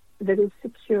house that is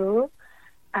secure,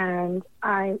 and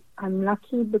I'm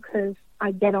lucky because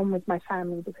I get on with my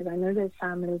family, because I know there's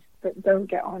families that don't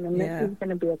get on, and this is going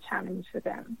to be a challenge for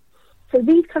them. So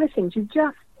these kind of things, you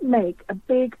just make a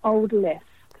big old list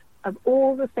of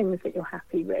all the things that you're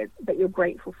happy with, that you're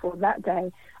grateful for that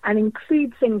day, and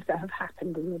include things that have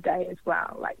happened in the day as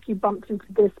well. Like you bumped into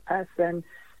this person,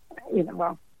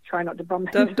 try not to bump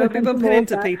into Don't be bumping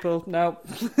into people, no.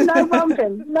 No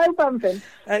bumping.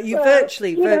 You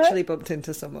virtually bumped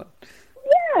into someone.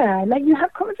 Yeah, like you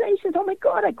have conversations, oh my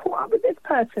God, I caught up with this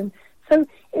person. So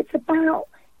it's about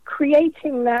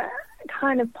creating that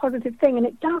kind of positive thing, and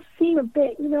it does seem a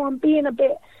bit, I'm being a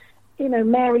bit,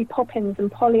 Mary Poppins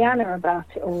and Pollyanna about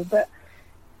it all, but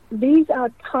these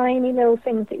are tiny little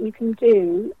things that you can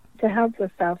do to help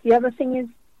yourself. The other thing is,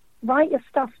 write your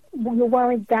stuff, your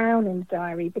worries down in the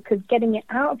diary, because getting it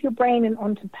out of your brain and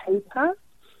onto paper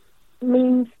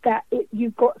means that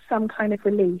you've got some kind of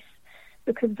release.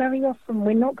 Because very often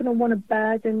we're not going to want to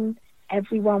burden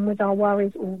everyone with our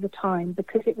worries all the time,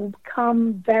 because it will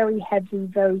become very heavy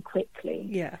very quickly.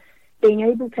 Yeah. Being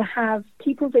able to have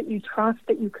people that you trust,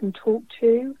 that you can talk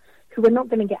to, who are not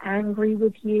going to get angry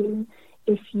with you.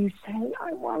 If you say,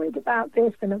 I'm worried about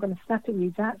this, they're not going to snap at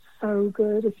you. That's so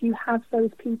good. If you have those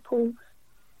people,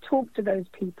 talk to those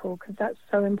people, because that's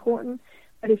so important.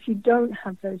 But if you don't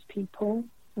have those people,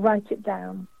 write it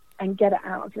down and get it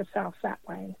out of yourself that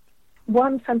way.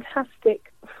 One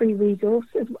fantastic free resource,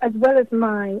 as well as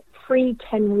my free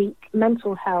 10-week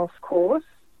mental health course,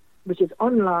 which is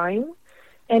online.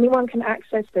 Anyone can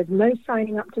access. There's no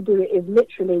signing up to do it. It's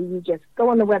literally, you just go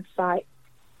on the website,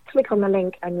 click on the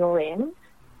link, and you're in.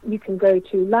 You can go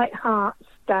to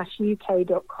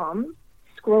lighthearts-uk.com,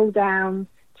 scroll down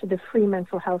to the free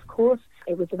mental health course.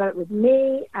 It was developed with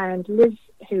me and Liz,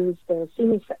 who's the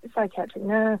senior psychiatric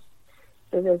nurse.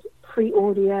 So there's free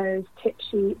audios, tip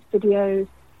sheets, videos.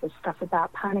 There's stuff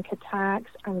about panic attacks,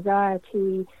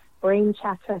 anxiety, brain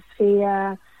chatter,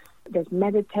 fear. There's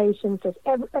meditations. There's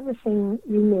everything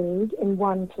you need in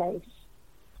one place.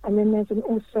 And then there's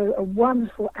also a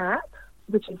wonderful app,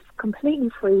 which is completely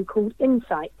free, called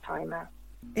Insight Timer.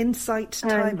 Insight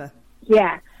Timer?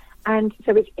 Yeah. And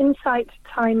so it's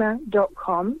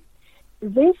insighttimer.com.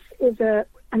 This is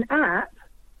an app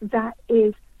that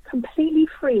is completely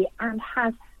free and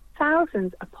has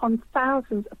thousands upon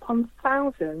thousands upon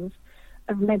thousands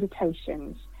of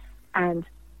meditations and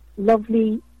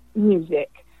lovely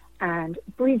music and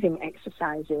breathing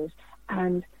exercises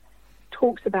and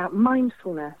talks about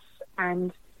mindfulness,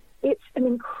 and it's an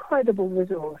incredible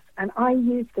resource. And I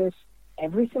use this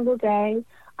every single day.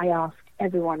 I ask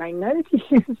everyone I know to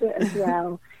use it as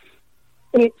well.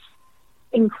 It's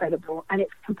incredible, and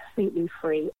it's completely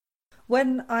free.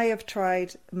 When I have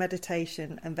tried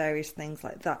meditation and various things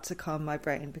like that to calm my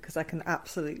brain, because I can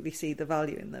absolutely see the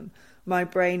value in them, my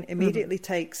brain immediately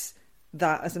takes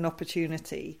that as an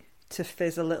opportunity to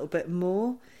fizz a little bit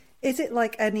more. Is it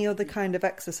like any other kind of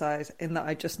exercise in that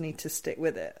I just need to stick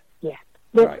with it? Yeah,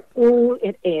 that's right. All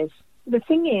it is. The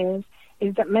thing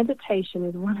is that meditation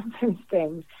is one of those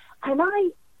things, and I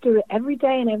do it every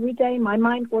day, and every day my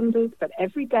mind wanders, but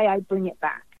every day I bring it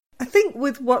back. I think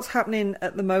with what's happening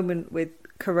at the moment with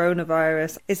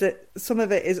coronavirus is that some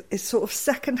of it is sort of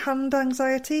second-hand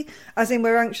anxiety, as in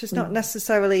we're anxious not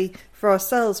necessarily for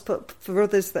ourselves, but for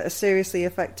others that are seriously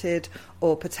affected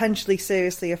or potentially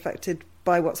seriously affected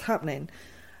by what's happening.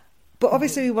 But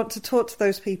obviously we want to talk to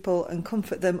those people and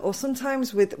comfort them, or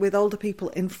sometimes with older people,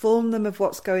 inform them of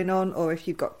what's going on, or if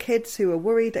you've got kids who are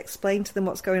worried, explain to them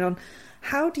what's going on.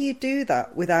 How do you do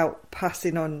that without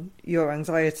passing on your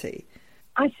anxiety?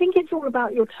 I think it's all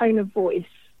about your tone of voice.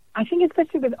 I think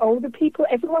especially with older people,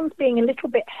 everyone's being a little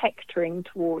bit hectoring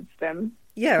towards them.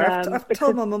 Yeah, I've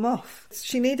told my mum off.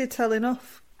 She needed telling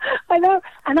off. I know,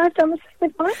 and I've done the same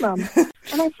with my mum.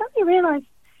 And I suddenly realised,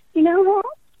 you know what?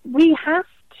 We have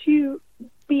to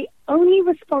be only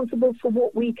responsible for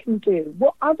what we can do.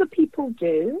 What other people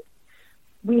do,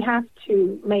 we have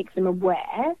to make them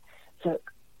aware. Look,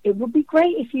 it would be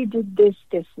great if you did this,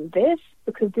 this, and this,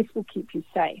 because this will keep you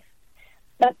safe.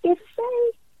 But if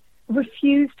they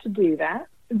refuse to do that,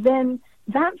 then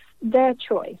that's their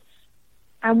choice.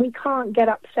 And we can't get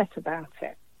upset about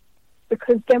it,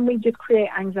 because then we just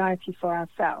create anxiety for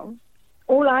ourselves.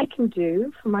 All I can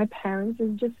do for my parents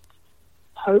is just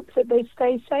hope that they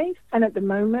stay safe. And at the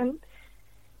moment,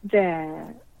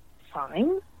 they're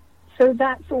fine. So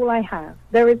that's all I have.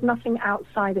 There is nothing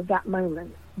outside of that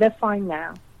moment. They're fine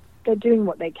now. They're doing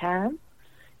what they can.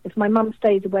 If my mum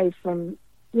stays away from,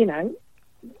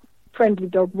 friendly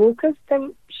dog walkers,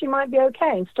 then she might be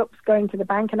okay and stops going to the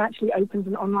bank and actually opens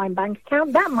an online bank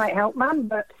account. That might help, Mum,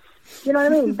 but you know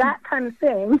what I mean? That kind of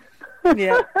thing.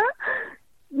 Yeah.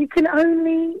 You can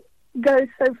only go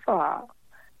so far.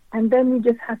 And then you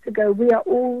just have to go, we are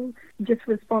all just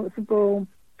responsible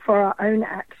for our own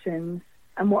actions.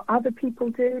 And what other people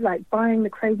do, like buying the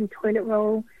crazy toilet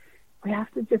roll, we have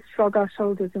to just shrug our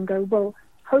shoulders and go, well,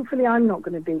 hopefully I'm not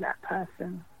going to be that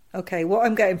person. Okay, what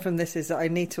I'm getting from this is that I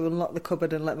need to unlock the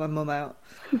cupboard and let my mum out.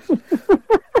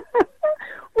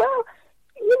 Well,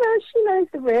 she knows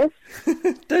the risk.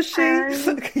 Does she?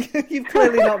 You've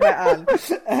clearly not met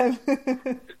Anne.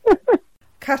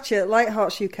 Katya,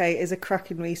 Lighthearts UK is a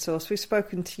cracking resource. We've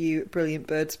spoken to you, Brilliant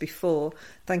Birds, before.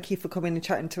 Thank you for coming and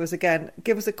chatting to us again.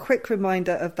 Give us a quick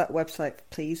reminder of that website,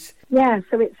 please. Yeah,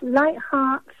 so it's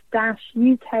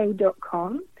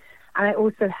lighthearts-uk.com. And I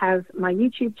also have my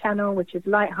YouTube channel, which is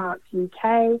Lighthearts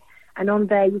UK. And on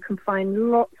there you can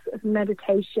find lots of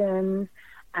meditations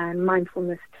and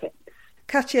mindfulness tips.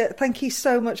 Katya, thank you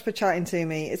so much for chatting to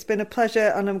me. It's been a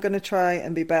pleasure, and I'm going to try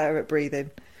and be better at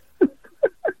breathing.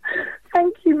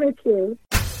 Thank you, Mickey.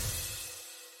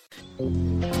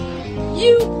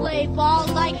 You play ball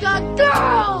like a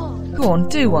girl! Go on,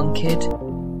 do one, kid.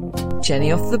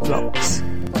 Jenny off the blocks.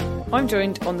 I'm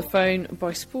joined on the phone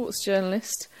by sports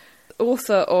journalist,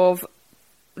 author of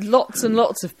lots and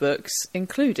lots of books,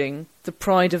 including The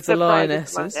Pride of the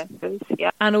Lionesses,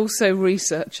 yeah. and also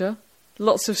researcher.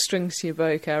 Lots of strings to your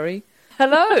bow, Carrie.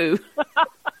 Hello!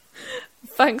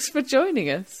 Thanks for joining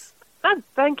us. Oh,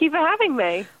 thank you for having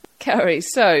me. Carrie,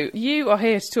 so you are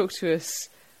here to talk to us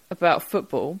about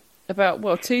football, about,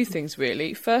 well, two things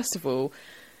really. First of all,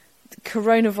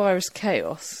 coronavirus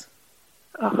chaos.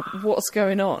 What's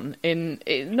going on in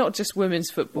not just women's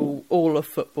football, all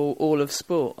of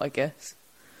sport, I guess.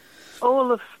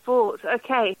 All of sport,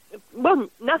 okay. Well,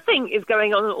 nothing is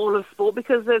going on in all of sport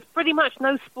because there's pretty much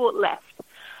no sport left.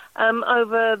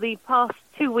 Over the past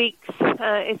 2 weeks,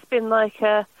 it's been like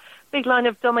a big line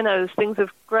of dominoes. Things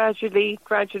have gradually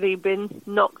been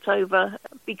knocked over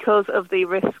because of the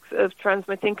risks of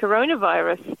transmitting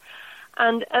coronavirus.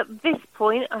 And at this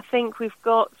point, I think we've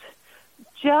got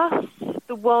just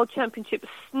the World Championship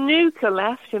snooker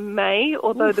left in May,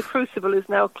 although the Crucible is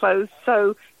now closed,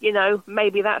 so,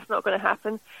 maybe that's not going to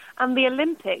happen. And the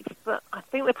Olympics, but I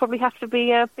think there probably have to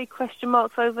be big question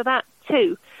marks over that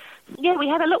too. Yeah, we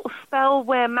had a little spell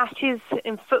where matches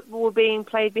in football were being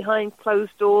played behind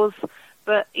closed doors,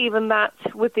 but even that,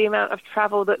 with the amount of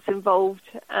travel that's involved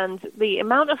and the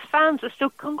amount of fans that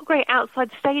still congregate outside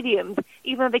stadiums,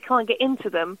 even though they can't get into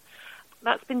them,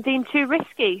 that's been deemed too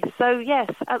risky. So, yes,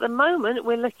 at the moment,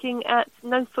 we're looking at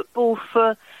no football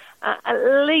for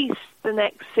at least the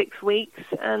next 6 weeks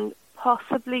and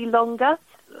possibly longer.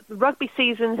 The rugby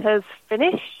season has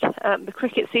finished. The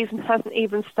cricket season hasn't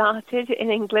even started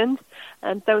in England,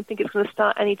 and don't think it's going to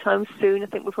start anytime soon. I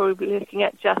think we'll probably be looking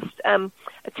at just a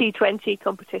T20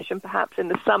 competition perhaps in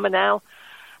the summer now.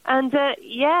 And,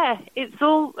 it's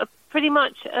all pretty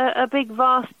much a big,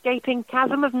 vast, gaping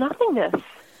chasm of nothingness.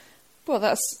 Well,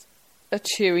 that's a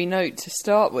cheery note to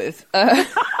start with. That's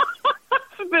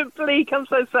a bit bleak, I'm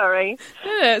so sorry.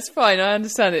 Yeah, it's fine, I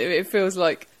understand it. It feels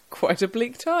like quite a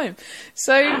bleak time.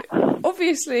 So,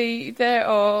 obviously, there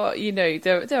are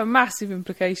massive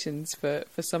implications for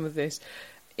some of this.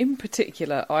 In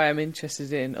particular, I am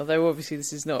interested in, although obviously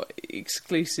this is not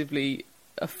exclusively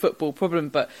a football problem,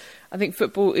 but I think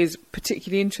football is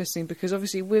particularly interesting because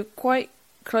obviously we're quite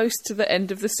close to the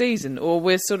end of the season, or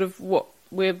we're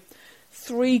we're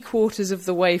 3/4 of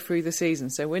the way through the season,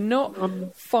 so we're not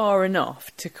far enough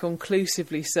to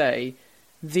conclusively say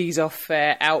these are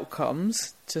fair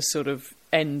outcomes to sort of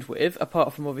end with,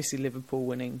 apart from obviously Liverpool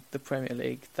winning the Premier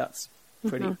League. That's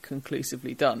pretty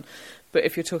conclusively done. But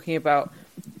if you're talking about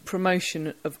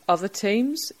promotion of other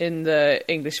teams in the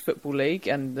English Football League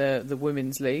and the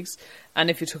women's leagues, and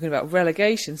if you're talking about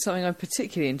relegation, something I'm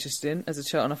particularly interested in as a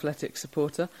Charlton Athletic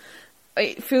supporter,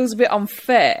 it feels a bit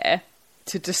unfair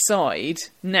to decide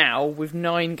now, with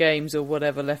 9 games or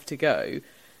whatever left to go,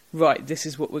 right, this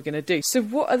is what we're going to do. So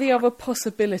what are the other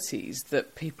possibilities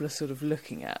that people are sort of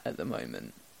looking at the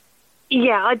moment?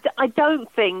 Yeah, I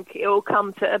don't think it will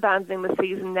come to abandoning the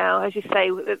season now. As you say,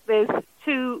 there's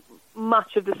too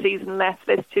much of the season left.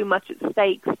 There's too much at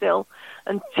stake still,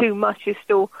 and too much is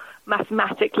still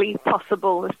mathematically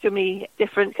possible. There's too many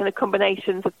different kind of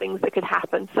combinations of things that could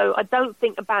happen. So I don't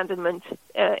think abandonment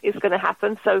is going to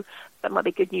happen. So that might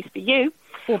be good news for you.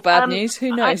 Or bad news,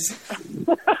 who knows?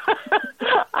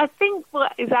 I think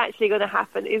what is actually going to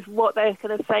happen is what they're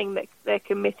kind of saying that they're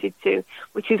committed to,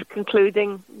 which is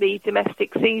concluding the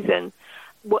domestic season,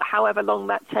 however long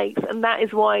that takes. And that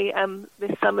is why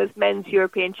this summer's men's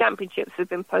European Championships have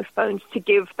been postponed, to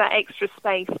give that extra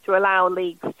space to allow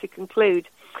leagues to conclude.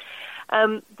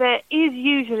 There is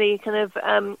usually kind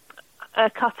of a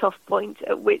cut-off point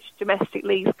at which domestic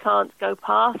leagues can't go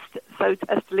past, so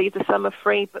as to leave the summer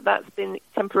free, but that's been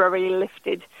temporarily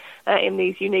lifted in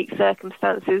these unique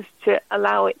circumstances to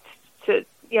allow it to,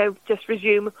 just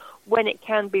resume when it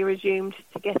can be resumed,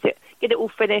 to get it all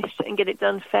finished and get it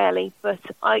done fairly. But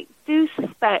I do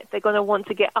suspect they're going to want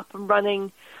to get up and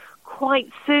running quite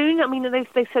soon. I mean,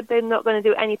 they said they're not going to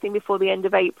do anything before the end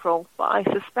of April, but I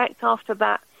suspect after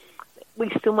that we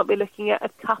still might be looking at a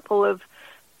couple of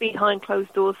behind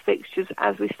closed doors fixtures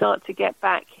as we start to get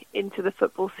back into the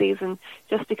football season,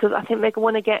 just because I think they're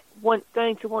going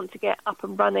to want to get up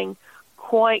and running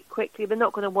quite quickly. They're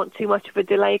not going to want too much of a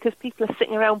delay because people are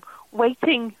sitting around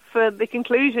waiting for the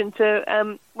conclusion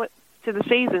to the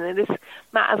season, and this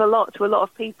matters a lot to a lot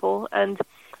of people. And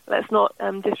let's not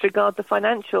disregard the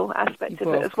financial aspect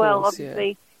of it as well. Obviously,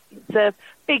 yeah. It's a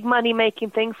big money-making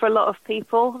thing for a lot of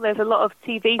people. There's a lot of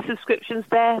TV subscriptions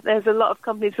there. There's a lot of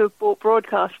companies who have bought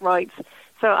broadcast rights.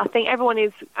 So I think everyone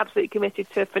is absolutely committed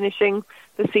to finishing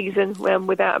the season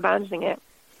without abandoning it.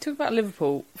 Talk about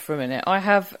Liverpool for a minute. I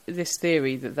have this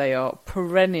theory that they are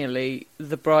perennially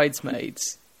the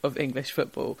bridesmaids of English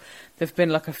football. There've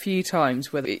been like a few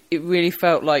times where it really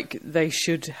felt like they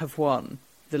should have won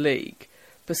the league,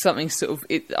 but something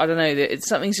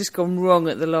something's just gone wrong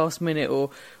at the last minute, or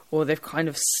they've kind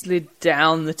of slid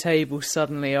down the table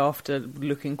suddenly after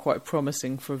looking quite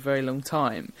promising for a very long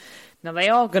time. Now, they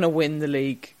are going to win the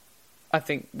league. I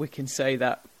think we can say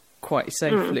that quite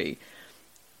safely.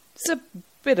 It's a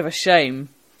bit of a shame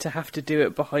to have to do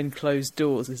it behind closed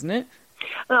doors, isn't it?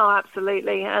 Oh,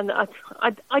 absolutely. And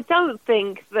I don't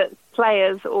think that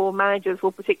players or managers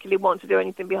will particularly want to do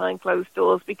anything behind closed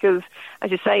doors because,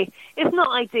 as you say, it's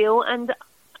not ideal. And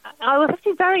I was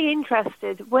actually very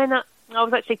interested when I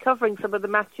was actually covering some of the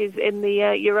matches in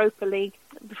the Europa League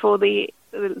before the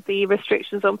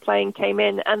restrictions on playing came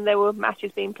in, and there were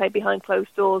matches being played behind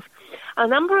closed doors. A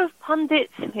number of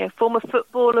pundits, former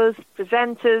footballers,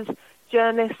 presenters,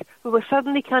 journalists, who were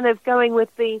suddenly kind of going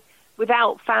with the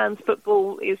without fans,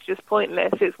 football is just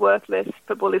pointless, it's worthless,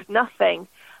 football is nothing.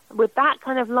 With that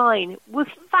kind of line was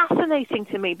fascinating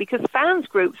to me because fans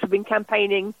groups have been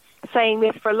campaigning saying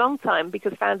this for a long time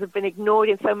because fans have been ignored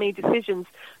in so many decisions,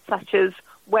 such as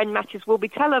when matches will be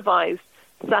televised,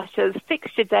 such as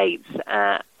fixture dates,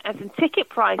 as in ticket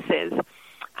prices.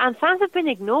 And fans have been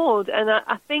ignored, and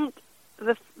I think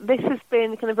this has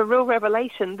been kind of a real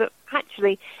revelation that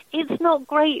actually it's not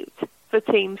great for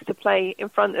teams to play in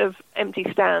front of empty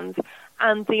stands,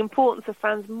 and the importance of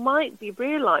fans might be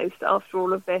realised after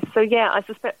all of this. So yeah, I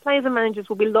suspect players and managers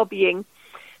will be lobbying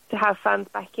to have fans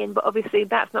back in, but obviously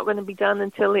that's not going to be done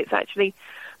until it's actually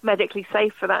medically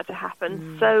safe for that to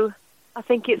happen. So I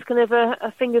think it's kind of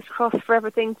a fingers crossed for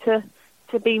everything to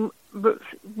be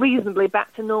reasonably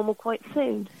back to normal quite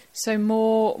soon. So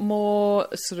more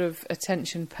sort of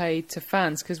attention paid to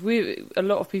fans, because a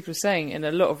lot of people are saying in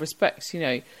a lot of respects,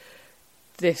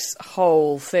 this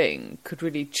whole thing could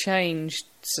really change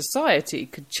society,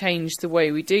 could change the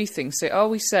way we do things. So are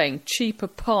we saying cheaper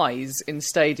pies in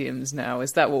stadiums now?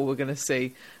 Is that what we're going to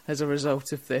see as a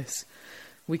result of this?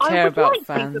 We care about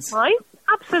fans. Cheaper pies.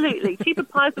 Absolutely. Cheaper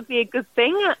pies would be a good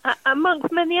thing,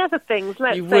 amongst many other things.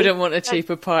 You wouldn't want a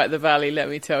cheaper pie at the Valley, let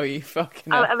me tell you.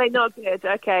 Fucking hell. Are they not good?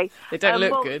 Okay. They don't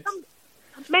look good.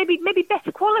 Maybe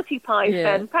better quality pies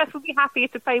then. Perhaps we'll be happier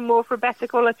to pay more for a better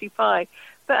quality pie.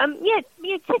 But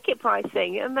ticket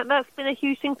pricing, and that's been a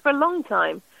huge thing for a long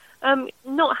time.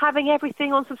 Not having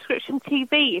everything on subscription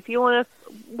TV if you want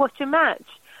to watch a match.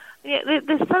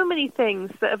 There's so many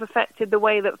things that have affected the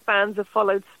way that fans have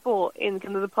followed sport in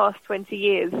kind of the past 20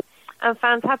 years, and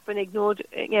fans have been ignored,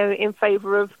 in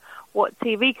favour of what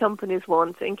TV companies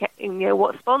want and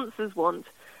what sponsors want.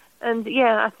 And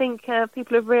I think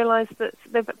people have realised that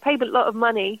they've paid a lot of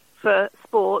money for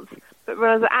sports, but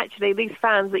realise that actually these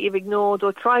fans that you've ignored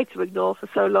or tried to ignore for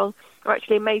so long are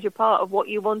actually a major part of what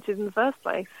you wanted in the first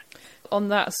place. On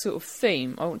that sort of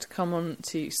theme, I want to come on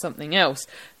to something else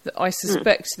that I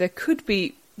suspect there could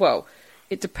be, well,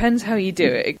 it depends how you do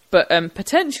it, but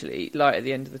potentially light at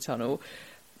the end of the tunnel.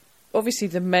 Obviously,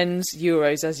 the men's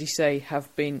Euros, as you say,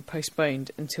 have been postponed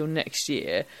until next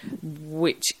year,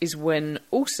 which is when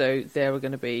also there are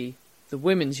going to be the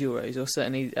women's Euros, or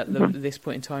certainly at this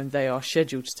point in time, they are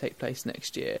scheduled to take place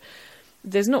next year.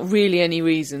 There's not really any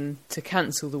reason to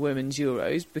cancel the women's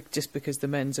Euros just because the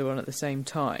men's are on at the same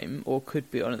time, or could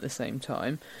be on at the same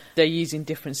time. They're using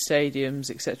different stadiums,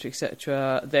 etc.,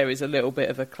 etc. There is a little bit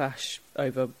of a clash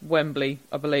over Wembley,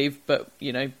 I believe, but,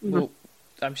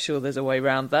 I'm sure there's a way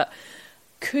around that.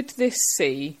 Could this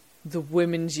see the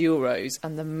women's Euros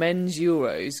and the men's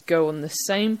Euros go on the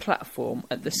same platform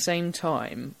at the same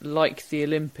time, like the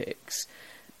Olympics,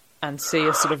 and see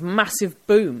a sort of massive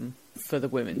boom for the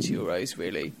women's Euros,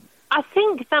 really? I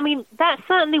think, that's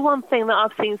certainly one thing that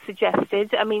I've seen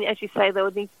suggested. As you say, there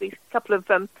would need to be a couple of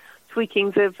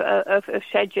tweakings of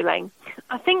scheduling.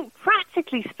 I think,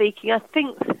 practically speaking,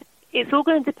 it's all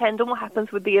going to depend on what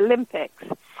happens with the Olympics.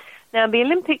 Now, the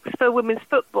Olympics for women's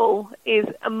football is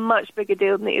a much bigger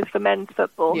deal than it is for men's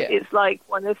football. Yeah. It's like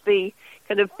one of the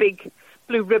kind of big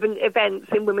blue ribbon events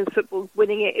in women's football.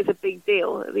 Winning it is a big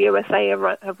deal. The USA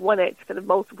have won it kind of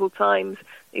multiple times.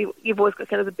 You've always got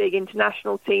kind of the big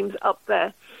international teams up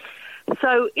there.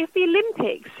 So if the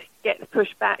Olympics gets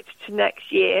pushed back to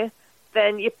next year,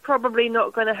 then you're probably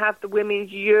not going to have the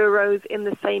women's Euros in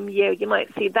the same year. You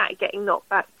might see that getting knocked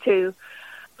back too.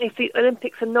 If the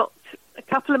Olympics are knocked a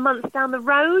couple of months down the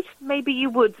road, maybe you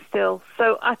would still.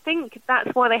 So I think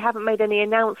that's why they haven't made any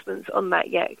announcements on that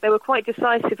yet. They were quite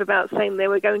decisive about saying they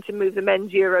were going to move the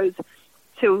men's Euros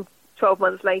to 12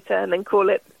 months later and then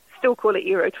still call it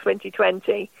Euro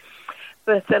 2020.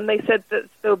 But they said that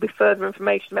there'll be further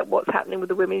information about what's happening with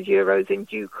the women's Euros in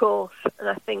due course. And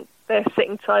I think they're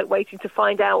sitting tight waiting to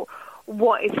find out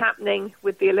what is happening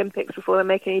with the Olympics before they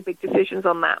make any big decisions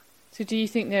on that. So do you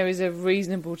think there is a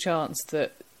reasonable chance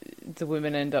that the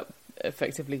women end up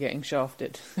effectively getting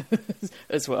shafted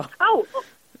as well? Oh,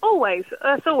 always.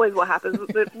 That's always what happens.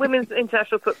 The women's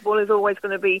international football is always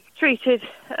going to be treated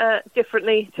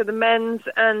differently to the men's,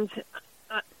 and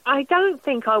I don't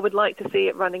think I would like to see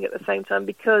it running at the same time,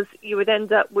 because you would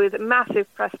end up with a massive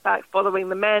press pack following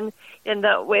the men, end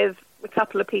up with a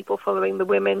couple of people following the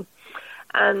women,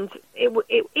 and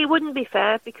it wouldn't be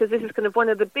fair, because this is kind of one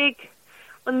of the big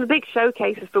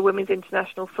showcases for women's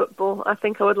international football. I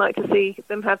think I would like to see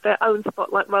them have their own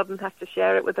spotlight rather than have to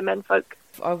share it with the menfolk.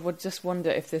 I would just wonder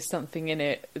if there's something in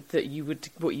it that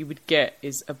what you would get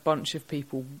is a bunch of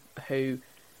people who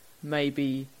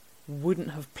maybe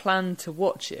wouldn't have planned to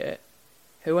watch it,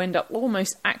 who end up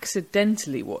almost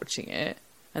accidentally watching it,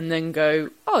 and then go,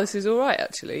 oh, this is all right,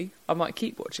 actually. I might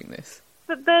keep watching this.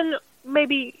 But then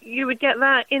maybe you would get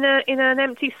that in an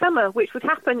empty summer, which would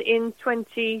happen in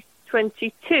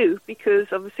 2022, because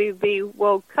obviously the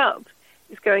World Cup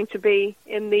is going to be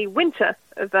in the winter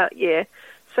of that year.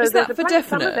 So is there's that a for blank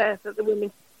summer definite? there that the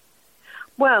women...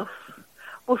 Well,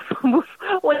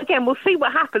 again, we'll see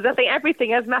what happens. I think everything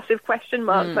has massive question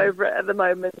marks over it at the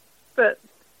moment, but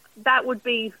that would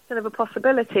be kind of a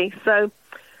possibility. So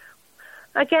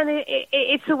again,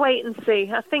 it's a wait and see.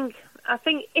 I think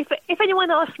if anyone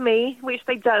asked me, which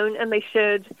they don't and they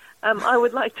should, I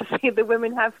would like to see the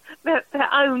women have their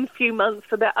own few months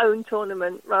for their own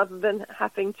tournament rather than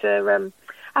having to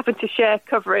share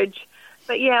coverage.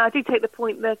 But yeah, I do take the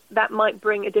point that might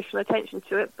bring additional attention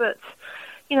to it. But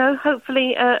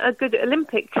hopefully a good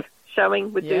Olympic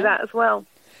showing would do that as well.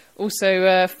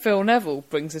 Also, Phil Neville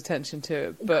brings attention to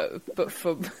it, but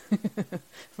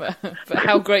but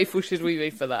how grateful should we be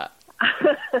for that?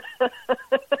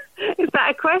 Is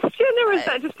that a question, or is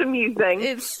that just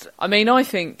amusing? I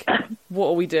think, what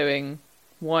are we doing?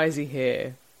 Why is he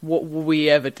here? What were we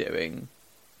ever doing?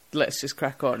 Let's just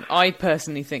crack on. I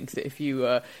personally think that if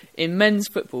you in men's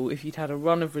football, if you'd had a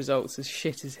run of results as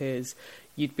shit as his,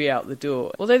 you'd be out the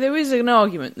door. Although there is an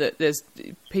argument that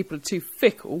people are too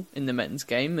fickle in the men's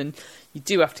game, and you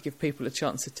do have to give people a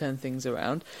chance to turn things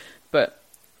around. But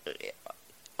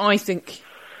I think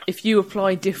if you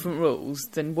apply different rules,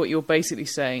 then what you're basically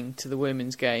saying to the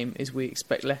women's game is we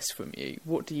expect less from you.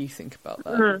 What do you think about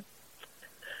that? Mm-hmm.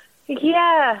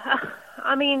 Yeah,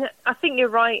 I mean, I think you're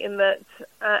right in that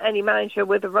any manager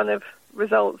with a run of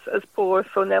results as poor as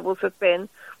Phil Neville's have been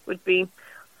would be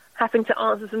having to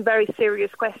answer some very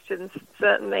serious questions,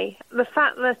 certainly. The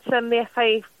fact that the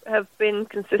FA have been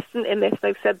consistent in this,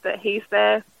 they've said that he's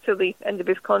there till the end of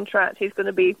his contract, he's going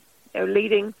to be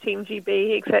leading Team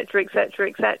GB, etc., etc.,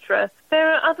 etc.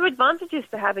 There are other advantages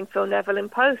to having Phil Neville in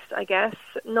post, I guess,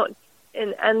 and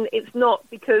it's not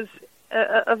because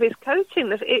of his coaching.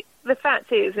 The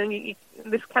fact is, and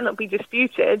this cannot be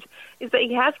disputed, is that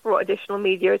he has brought additional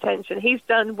media attention. He's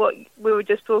done what we were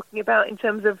just talking about in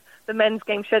terms of the men's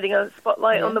game shedding a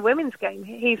spotlight on the women's game.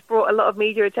 He's brought a lot of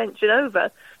media attention over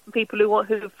from people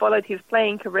who have followed his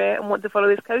playing career and want to follow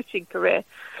his coaching career.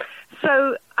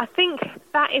 So I think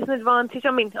that is an advantage.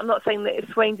 I mean, I'm not saying that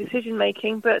it's swaying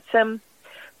decision-making, but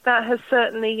that has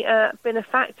certainly been a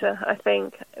factor, I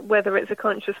think, whether it's a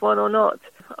conscious one or not.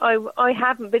 I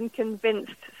haven't been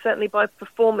convinced, certainly by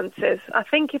performances. I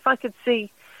think if I could see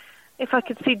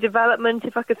development,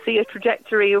 if I could see a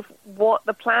trajectory of what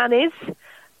the plan is,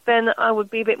 then I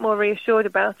would be a bit more reassured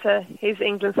about his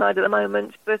England side at the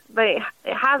moment. But it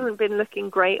hasn't been looking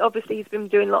great. Obviously, he's been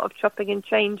doing a lot of chopping and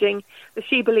changing. The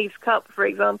She Believes Cup, for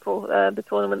example, the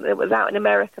tournament that was out in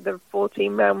America, the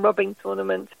 14 round robin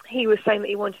tournament, he was saying that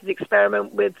he wanted to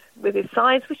experiment with his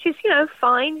sides, which is,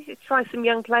 fine. Try some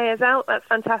young players out. That's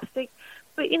fantastic.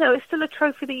 But, it's still a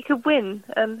trophy that you could win.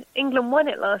 England won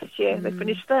it last year. They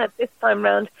finished third this time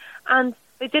round. And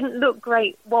they didn't look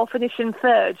great while finishing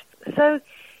third. So,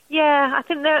 yeah, I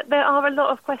think there are a lot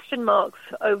of question marks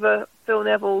over Phil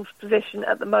Neville's position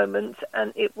at the moment,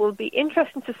 and it will be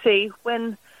interesting to see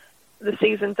when the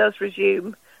season does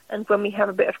resume and when we have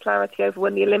a bit of clarity over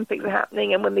when the Olympics are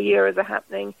happening and when the Euros are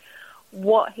happening,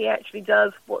 what he actually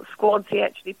does, what squads he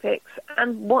actually picks,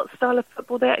 and what style of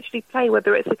football they actually play,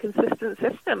 whether it's a consistent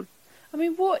system. I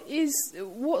mean,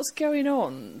 what's going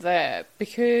on there?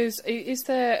 Because is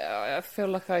there? I feel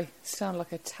like I sound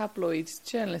like a tabloid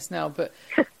journalist now, but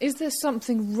is there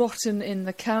something rotten in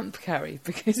the camp, Carrie?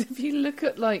 Because if you look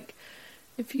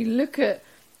at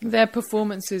their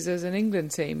performances as an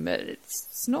England team,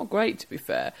 it's not great, to be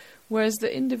fair. Whereas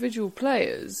the individual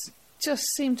players just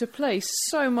seem to play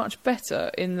so much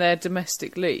better in their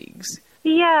domestic leagues.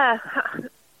 Yeah.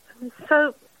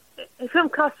 So if I'm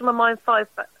casting my mind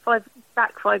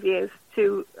back 5 years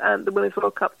to the Women's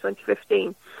World Cup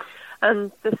 2015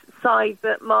 and the side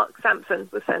that Mark Sampson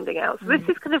was sending out. So this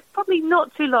is kind of probably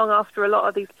not too long after a lot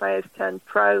of these players turned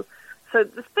pro. So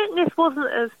the fitness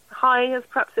wasn't as high as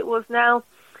perhaps it was now.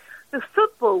 The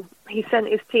football he sent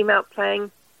his team out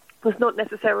playing was not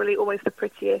necessarily always the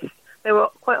prettiest. They were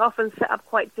quite often set up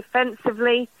quite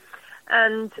defensively,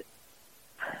 and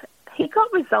he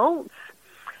got results.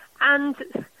 And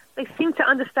they seemed to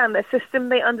understand their system.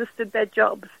 They understood their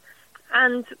jobs.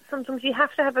 And sometimes you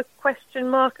have to have a question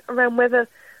mark around whether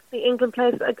the England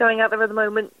players that are going out there at the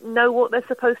moment know what they're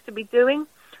supposed to be doing,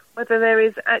 whether there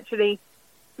is actually,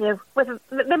 whether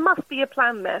there must be a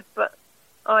plan there, but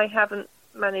I haven't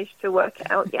managed to work it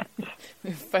out yet.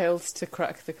 Failed to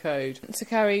crack the code. So,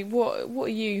 Carrie, what are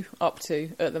you up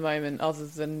to at the moment, other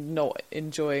than not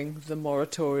enjoying the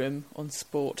moratorium on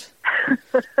sport?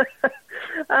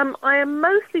 I am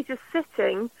mostly just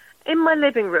sitting in my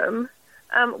living room,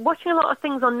 watching a lot of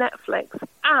things on Netflix,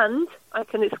 and I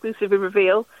can exclusively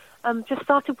reveal, just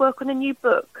started work on a new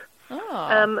book.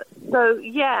 So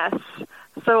yes,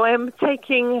 so I am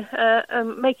making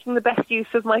the best use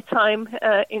of my time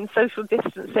in social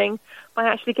distancing by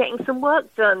actually getting some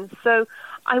work done. So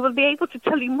I will be able to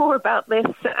tell you more about this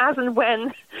as and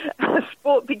when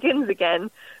sport begins again.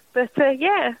 But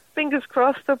fingers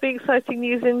crossed, there'll be exciting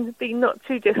news in the not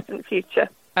too distant future.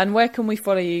 And where can we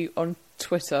follow you on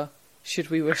Twitter, should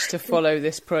we wish to follow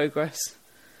this progress?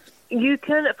 You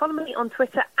can follow me on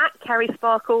Twitter at Carrie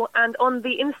Sparkle and on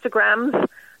the Instagrams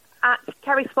at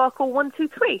Carrie Sparkle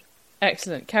 123.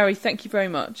 Excellent. Carrie, thank you very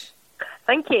much.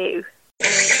 Thank you.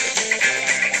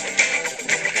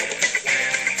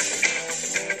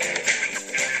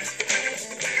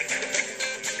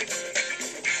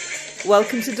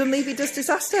 Welcome to Dunleavy Does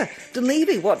Disaster.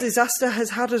 Dunleavy, what disaster has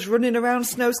had us running around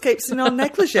snowscapes in our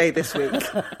negligee this week?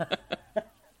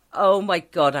 Oh my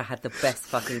God, I had the best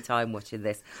fucking time watching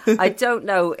this. I don't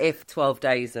know if 12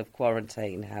 days of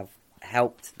quarantine have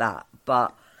helped that,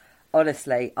 but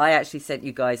honestly, I actually sent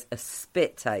you guys a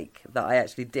spit take that I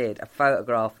actually did, a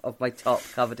photograph of my top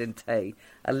covered in tea,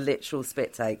 a literal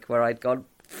spit take where I'd gone,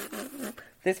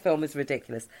 this film is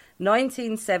ridiculous.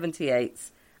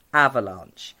 1978's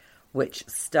Avalanche, which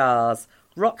stars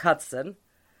Rock Hudson,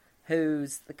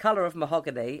 who's the colour of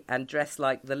mahogany and dressed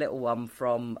like the little one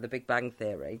from The Big Bang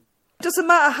Theory. Doesn't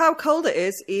matter how cold it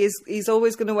is, he's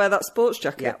always going to wear that sports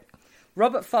jacket. Yeah.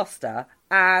 Robert Foster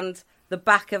and the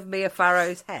back of Mia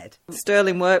Farrow's head.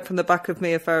 Sterling work from the back of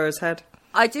Mia Farrow's head.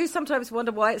 I do sometimes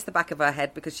wonder why it's the back of her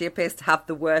head, because she appears to have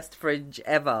the worst fringe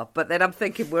ever. But then I'm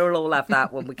thinking we'll all have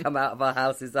that when we come out of our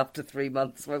houses after 3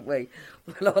 months, won't we?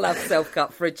 We'll all have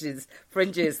self-cut fringes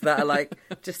that are like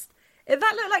just...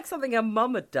 That looked like something her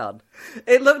mum had done.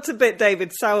 It looked a bit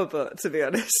David Sowerbutt, to be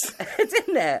honest.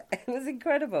 Didn't it? It was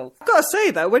incredible. I've got to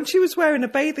say, though, when she was wearing a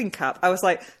bathing cap, I was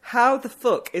like, how the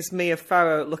fuck is Mia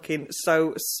Farrow looking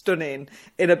so stunning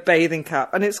in a bathing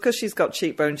cap? And it's because she's got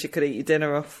cheekbones you could eat your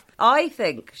dinner off. I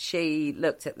think she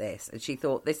looked at this and she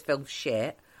thought, this film's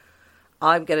shit.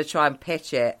 I'm going to try and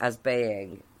pitch it as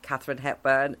being Katharine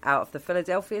Hepburn out of the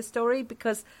Philadelphia Story,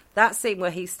 because that scene where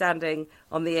he's standing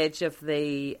on the edge of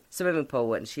the swimming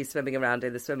pool and she's swimming around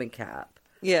in the swimming cap,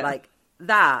 like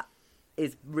that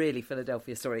is really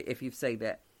Philadelphia Story if you've seen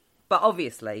it. But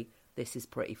obviously this is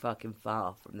pretty fucking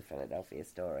far from the Philadelphia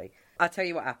Story. I'll tell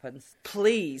you what happens.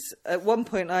 Please. At one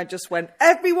point I just went,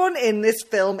 everyone in this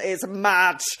film is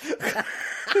mad.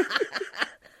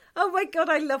 Oh my God,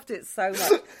 I loved it so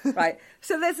much. Right,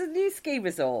 so there's a new ski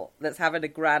resort that's having a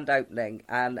grand opening,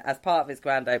 and as part of its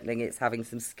grand opening, it's having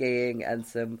some skiing and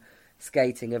some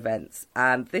skating events.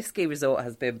 And this ski resort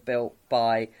has been built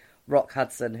by Rock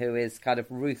Hudson, who is kind of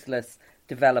ruthless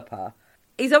developer.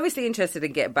 He's obviously interested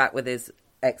in getting back with his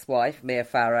ex-wife, Mia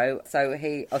Farrow. So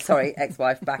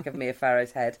ex-wife, back of Mia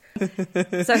Farrow's head.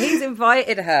 So he's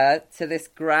invited her to this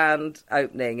grand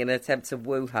opening in an attempt to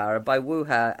woo her. And by woo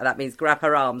her, that means grab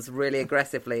her arms really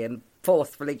aggressively and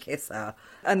forcefully kiss her.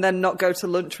 And then not go to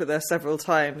lunch with her several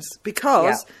times.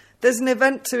 Because there's an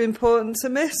event too important to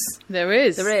miss. There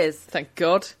is. There is. Thank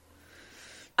God.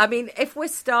 I mean, if we're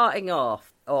starting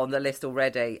off on the list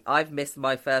already, I've missed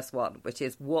my first one, which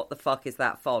is, what the fuck is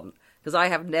that font? Because I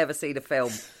have never seen a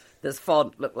film that's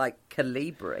font look like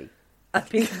Calibri. I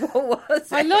mean, what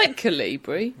was it? I like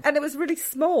Calibri. And it was really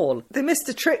small. They missed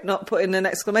a trick not putting an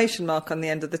exclamation mark on the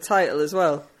end of the title as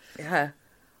well. Yeah.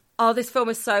 Oh, this film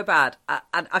is so bad.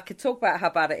 And I could talk about how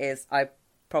bad it is,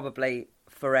 probably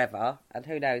forever. And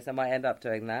who knows, I might end up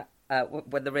doing that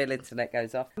when the real internet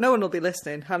goes off. No one will be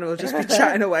listening. Hannah will just be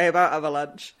chatting away about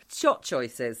Avalanche. Shot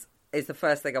choices is the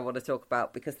first thing I want to talk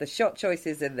about, because the shot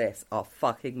choices in this are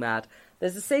fucking mad.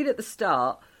 There's a scene at the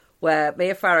start where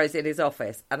Mia Farrow's in his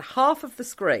office and half of the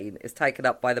screen is taken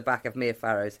up by the back of Mia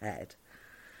Farrow's head.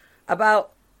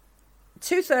 About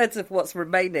 2/3 of what's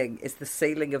remaining is the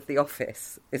ceiling of the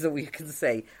office, is all you can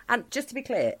see. And just to be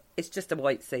clear, it's just a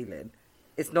white ceiling.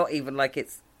 It's not even like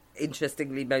it's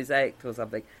interestingly mosaicked or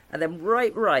something. And then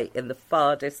right in the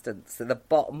far distance, in the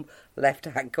bottom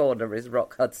left-hand corner, is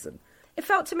Rock Hudson. It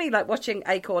felt to me like watching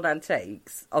Acorn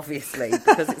Antiques, obviously,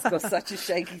 because it's got such a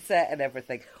shaky set and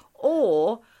everything.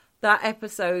 Or that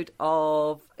episode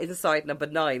of Inside Number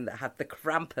 9 that had the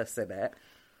Krampus in it.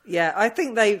 Yeah, I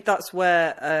think that's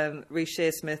where Reece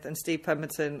Shearsmith and Steve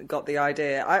Pemberton got the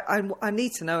idea. I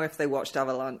need to know if they watched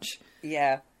Avalanche.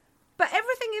 Yeah. But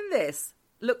everything in this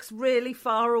looks really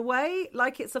far away,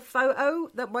 like it's a photo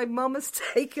that my mum has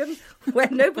taken where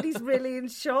nobody's really in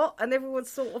shot and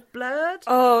everyone's sort of blurred.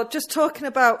 Oh, just talking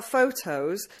about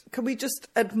photos, can we just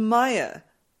admire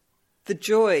the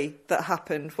joy that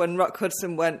happened when Rock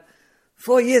Hudson went,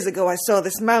 4 years ago I saw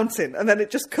this mountain, and then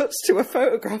it just cuts to a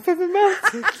photograph of a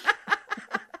mountain.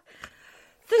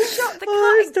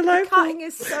 The cutting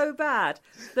is so bad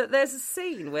that there's a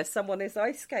scene where someone is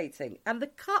ice skating and the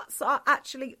cuts are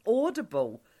actually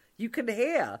audible. You can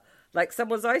hear, like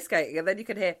someone's ice skating, and then you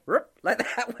can hear, like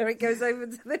that, where it goes over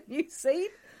to the new scene.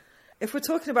 If we're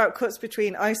talking about cuts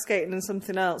between ice skating and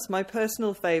something else, my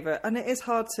personal favourite, and it is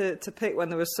hard to pick when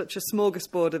there was such a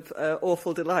smorgasbord of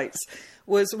awful delights,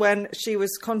 was when she was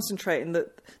concentrating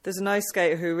that there's an ice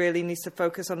skater who really needs to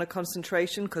focus on her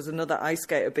concentration because another ice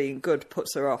skater being good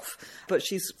puts her off. But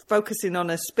she's focusing on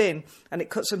her spin, and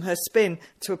it cuts from her spin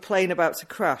to a plane about to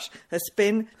crash, her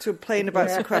spin to a plane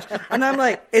about to crash. And I'm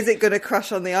like, is it going to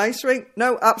crash on the ice rink?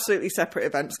 No, absolutely separate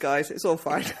events, guys. It's all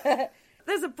fine.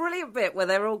 There's a brilliant bit where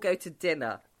they all go to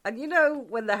dinner. And you know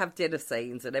when they have dinner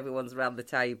scenes and everyone's around the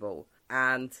table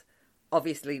and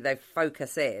obviously they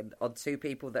focus in on two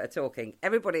people that are talking.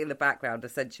 Everybody in the background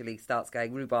essentially starts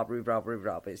going rhubarb, rhubarb,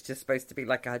 rhubarb. It's just supposed to be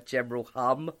like a general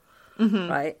hum,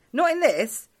 right? Not in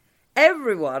this.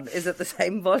 Everyone is at the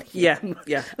same volume.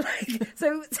 Yeah.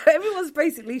 So everyone's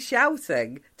basically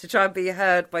shouting to try and be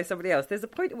heard by somebody else. There's a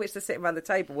point at which they're sitting around the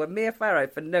table where Mia Farrow,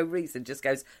 for no reason, just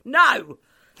goes, no!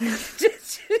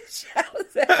 just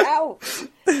shouts it out.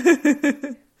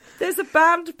 There's a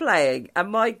band playing, and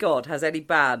my God, has any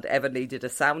band ever needed a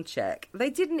sound check? They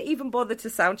didn't even bother to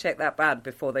sound check that band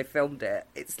before they filmed it.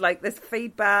 It's like there's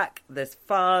feedback, there's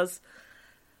fuzz.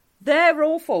 They're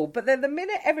awful, but then the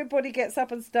minute everybody gets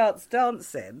up and starts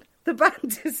dancing, the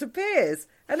band disappears,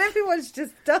 and everyone's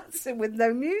just dancing with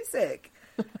no music.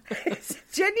 It's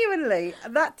genuinely,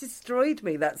 that destroyed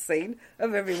me, that scene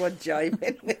of everyone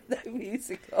jiving with no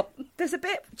music on. There's a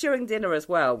bit during dinner as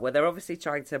well where they're obviously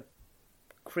trying to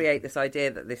create this idea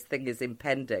that this thing is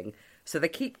impending, so they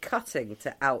keep cutting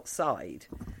to outside,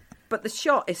 but the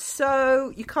shot is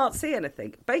so you can't see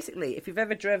anything. Basically, if you've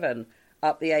ever driven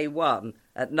up the A1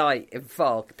 at night in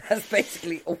fog, that's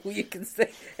basically all you can see.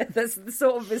 There's the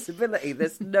sort of visibility.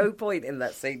 There's no point in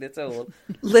that scene at all.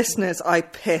 Listeners, I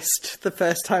pissed the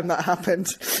first time that happened.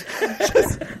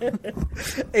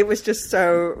 It was just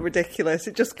so ridiculous.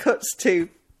 It just cuts to,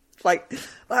 like,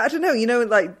 I don't know,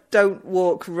 like, don't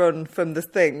walk, run from the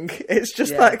thing. It's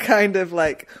just that kind of,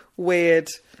 like, weird.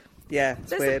 Yeah,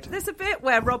 it's weird. There's a bit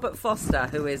where Robert Foster,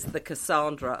 who is the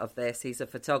Cassandra of this, he's a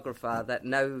photographer that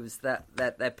knows that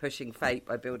they're pushing fate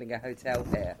by building a hotel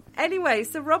here. Anyway,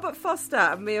 so Robert Foster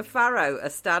and Mia Farrow are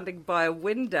standing by a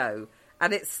window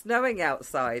and it's snowing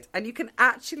outside and you can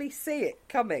actually see it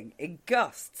coming in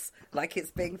gusts, like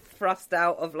it's being thrust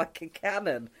out of like a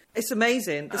cannon. It's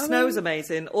amazing. The snow's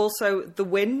amazing. Also, the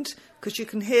wind, because you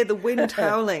can hear the wind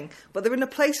howling. But they're in a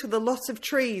place with a lot of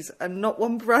trees and not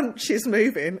one branch is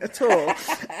moving at all.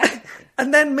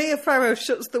 And then Mia Farrow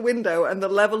shuts the window and the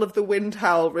level of the wind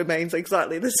howl remains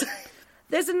exactly the same.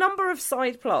 There's a number of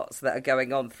side plots that are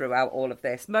going on throughout all of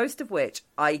this, most of which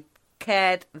I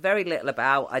cared very little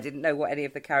about. I didn't know what any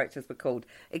of the characters were called,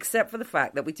 except for the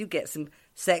fact that we do get some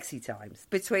sexy times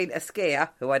between a skier,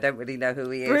 who I don't really know who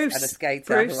he is, and a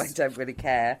skater, who I don't really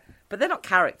care. But they're not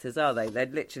characters, are they? They're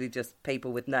literally just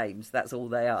people with names. That's all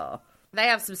they are. They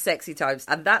have some sexy times,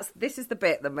 and this is the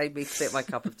bit that made me spit my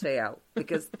cup of tea out,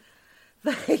 because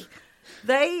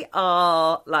they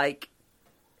are, like,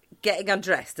 getting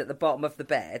undressed at the bottom of the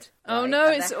bed. Oh, right? no,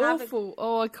 it's awful.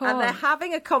 I can't. And they're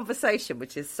having a conversation,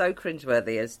 which is so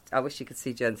cringeworthy, as I wish you could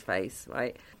see Jen's face,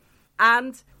 right?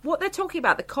 And what they're talking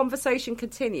about, the conversation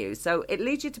continues. So it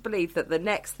leads you to believe that the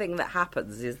next thing that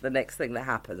happens is the next thing that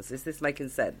happens. Is this making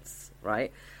sense,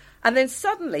 right? And then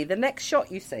suddenly, the next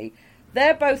shot you see,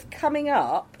 they're both coming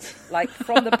up, like,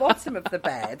 from the bottom of the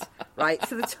bed, right,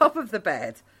 to the top of the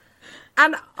bed.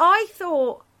 And I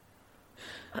thought,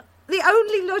 the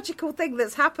only logical thing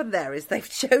that's happened there is they've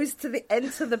chose to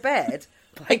enter the bed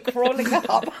by crawling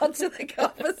up onto the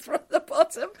covers from the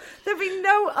bottom. There'd be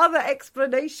no other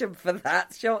explanation for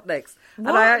that, Shotnicks. And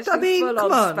I mean,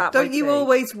 come on. Don't you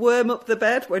always worm up the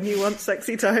bed when you want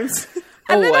sexy times?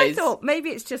 And then I thought, maybe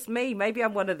it's just me. Maybe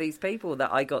I'm one of these people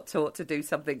that I got taught to do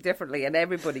something differently, and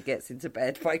everybody gets into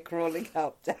bed by crawling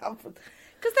up, down.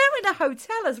 Because they're in a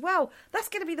hotel as well. That's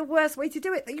going to be the worst way to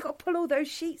do it. You've got to pull all those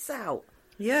sheets out.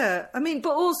 Yeah, I mean,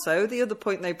 but also the other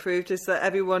point they proved is that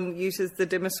everyone uses the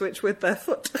dimmer switch with their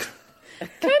foot. Can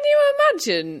you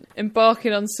imagine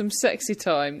embarking on some sexy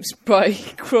times by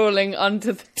crawling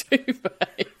under the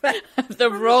duvet at the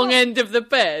wrong end of the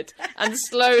bed and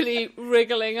slowly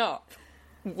wriggling up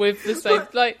with the same...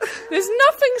 Like, there's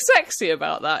nothing sexy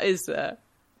about that, is there?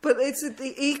 But it's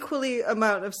the equally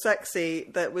amount of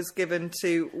sexy that was given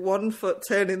to one foot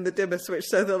turning the dimmer switch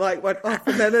so the light went off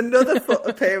and then another foot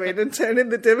appearing and turning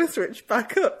the dimmer switch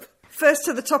back up. First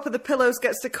to the top of the pillows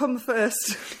gets to come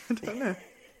first. I don't know.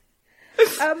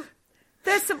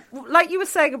 There's some, like you were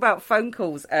saying about phone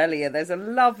calls earlier, there's a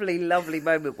lovely, lovely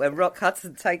moment where Rock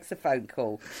Hudson takes a phone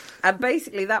call. And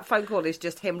basically that phone call is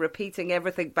just him repeating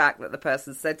everything back that the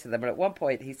person said to them. And at one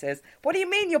point he says, "What do you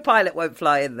mean your pilot won't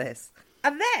fly in this?"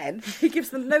 And then he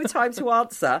gives them no time to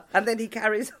answer, and then he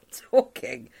carries on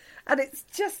talking. And it's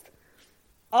just,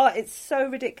 it's so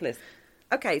ridiculous.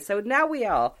 Okay, so now we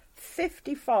are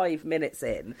 55 minutes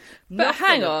in. But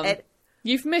hang on,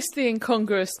 you've missed the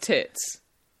incongruous tits.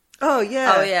 Oh,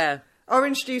 yeah. Oh, yeah.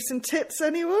 Orange juice and tits,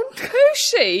 anyone? Who's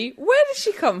she? Where did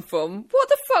she come from? What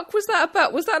the fuck was that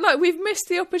about? Was that like, we've missed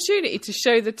the opportunity to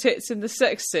show the tits in the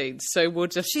sex scenes, so we'll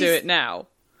just do it now?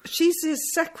 She's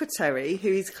his secretary,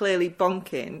 who he's clearly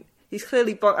bonking. He's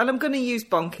clearly and I'm going to use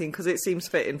bonking because it seems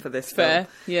fitting for this Fair, film.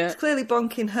 yeah. He's clearly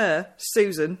bonking her,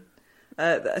 Susan,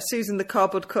 Susan the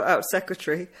cardboard cutout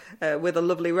secretary, with a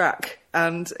lovely rack.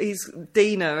 And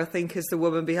Dina, I think, is the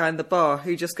woman behind the bar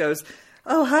who just goes,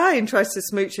 "Oh, hi," and tries to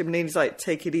smooch him, and he's like,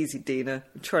 "Take it easy, Dina.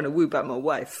 I'm trying to woo back my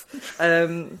wife."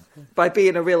 By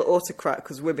being a real autocrat,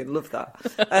 because women love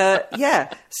that.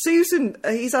 Yeah, Susan,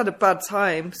 he's had a bad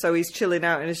time, so he's chilling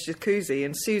out in his jacuzzi,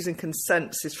 and Susan can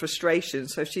sense his frustration,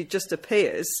 so she just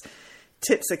appears,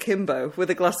 tits akimbo, with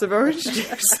a glass of orange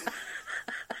juice.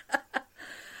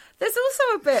 There's also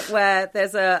a bit where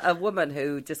there's a woman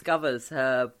who discovers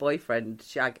her boyfriend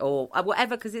or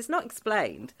whatever, because it's not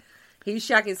explained. He's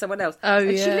shagging someone else. Oh,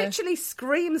 and yeah. she literally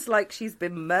screams like she's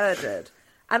been murdered.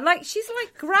 And like she's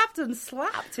like grabbed and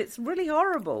slapped. It's really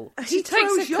horrible. He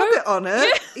throws yogurt on her.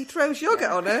 Yeah. He throws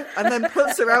yogurt on her and then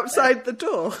puts her outside the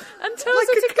door. And tells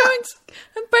her to go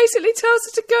and basically tells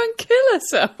her to go and kill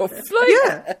herself. Like,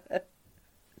 yeah.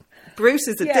 Bruce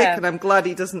is a dick, and I'm glad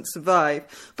he doesn't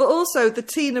survive. But also the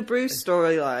Tina Bruce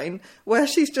storyline, where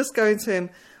she's just going to him,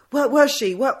 "What was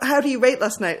she? How do you rate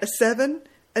last night? A 7?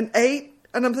 An 8?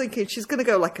 And I'm thinking she's going to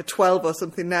go like a 12 or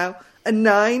something now. A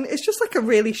 9? It's just like a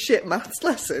really shit maths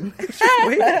lesson. It's just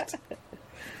weird.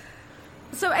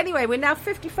 So anyway, we're now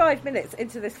 55 minutes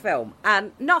into this film,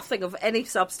 and nothing of any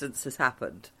substance has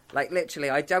happened. Like, literally,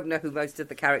 I don't know who most of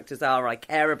the characters are. I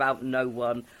care about no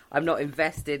one. I'm not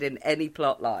invested in any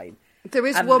plot line.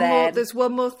 There's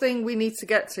one more thing we need to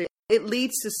get to. It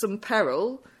leads to some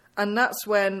peril, and that's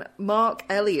when Mark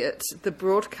Elliott, the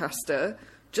broadcaster,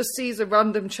 just sees a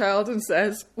random child and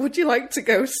says, "Would you like to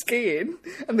go skiing?"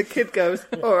 And the kid goes,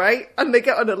 "All right." And they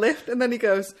get on a lift, and then he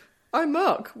goes, "I'm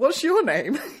Mark. What's your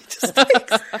name?" He just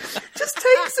takes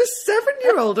a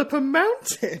 7-year-old up a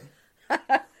mountain.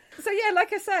 So yeah,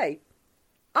 like I say,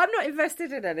 I'm not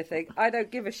invested in anything. I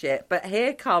don't give a shit. But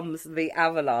here comes the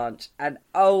avalanche, and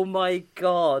oh my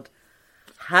god,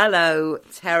 hello,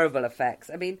 terrible effects.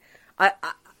 I mean,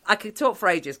 I could talk for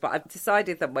ages, but I've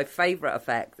decided that my favourite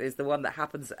effect is the one that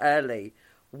happens early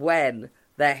when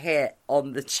they're hit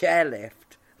on the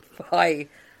chairlift by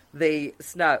the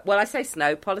snow. Well, I say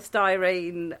snow,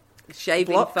 polystyrene,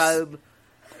 shaving Blocks. foam.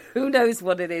 Who knows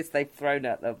what it is they've thrown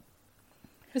at them.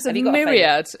 There's a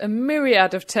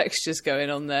myriad of textures going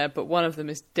on there, but one of them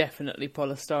is definitely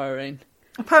polystyrene.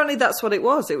 Apparently that's what it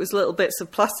was. It was little bits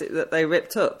of plastic that they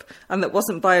ripped up and that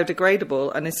wasn't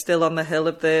biodegradable and is still on the hill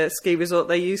of the ski resort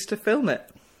they used to film it.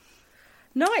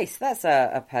 Nice. That's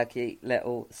a perky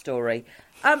little story.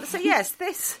 So yes,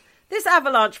 this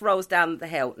avalanche rolls down the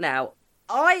hill. Now,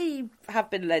 I have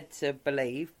been led to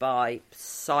believe by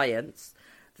science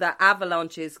that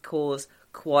avalanches cause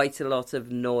quite a lot of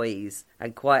noise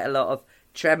and quite a lot of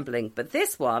trembling. But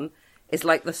this one is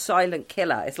like the silent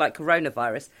killer. It's like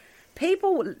coronavirus.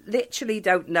 People literally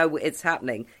don't know it's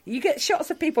happening. You get shots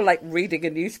of people like reading a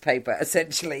newspaper,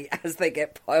 essentially, as they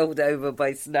get piled over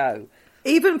by snow.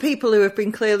 Even people who have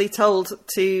been clearly told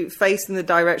to face in the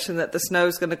direction that the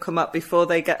snow's going to come up before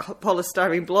they get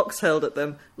polystyrene blocks hurled at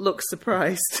them look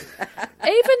surprised.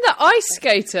 Even the ice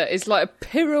skater is like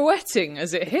pirouetting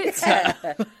as it hits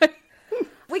her.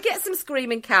 We get some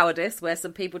screaming cowardice where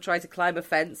some people try to climb a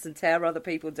fence and tear other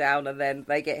people down, and then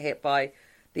they get hit by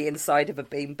the inside of a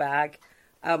beanbag.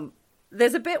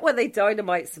 There's a bit where they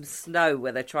dynamite some snow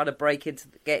where they're trying to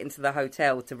get into the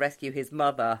hotel to rescue his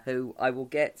mother, who I will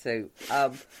get to.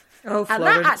 And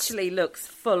that actually looks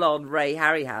full on Ray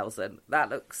Harryhausen. That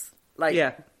looks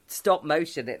like stop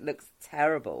motion. It looks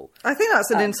terrible. I think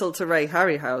that's an insult to Ray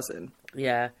Harryhausen.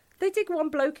 Yeah. They dig one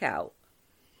bloke out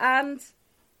and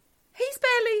he's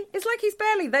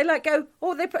barely, they like go,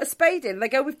 oh, they put a spade in. They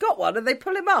go, we've got one. And they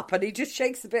pull him up and he just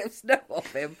shakes a bit of snow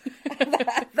off him. And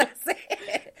that's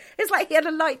it. It's like he had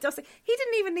a light dusting. He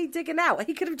didn't even need digging out.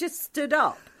 He could have just stood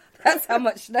up. That's how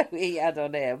much snow he had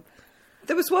on him.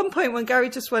 There was one point when Gary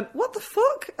just went, what the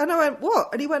fuck? And I went, what?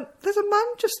 And he went, there's a man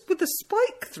just with a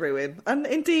spike through him. And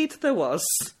indeed there was.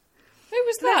 Who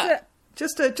was that?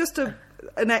 Just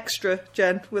an extra,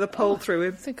 Jen, with a pole through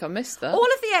him. I think I missed that. All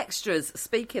of the extras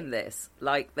speak in this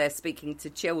like they're speaking to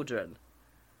children.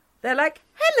 They're like,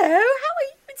 hello, how are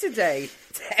you today?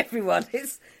 To everyone.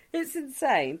 It's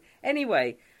insane.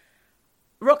 Anyway,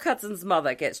 Rock Hudson's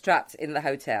mother gets trapped in the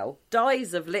hotel,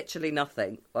 dies of literally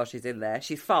nothing while she's in there.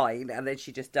 She's fine, and then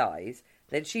she just dies.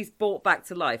 Then she's brought back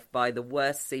to life by the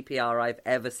worst CPR I've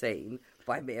ever seen,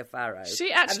 by Mia Farrow.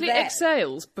 She actually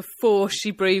exhales before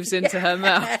she breathes into her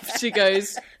mouth. She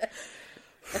goes...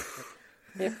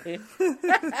 And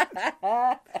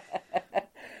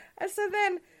so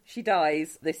then she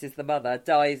dies, this is the mother,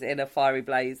 dies in a fiery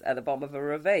blaze at the bottom of a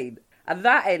ravine. And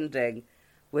that ending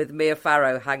with Mia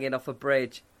Farrow hanging off a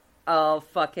bridge. Oh,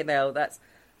 fucking hell. And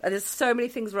there's so many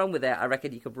things wrong with it. I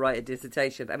reckon you could write a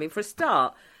dissertation. I mean, for a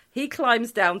start, he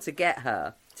climbs down to get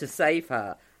her, to save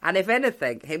her. And if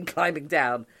anything, him climbing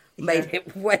down made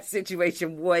the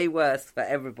situation way worse for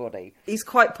everybody. He's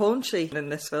quite paunchy in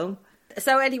this film.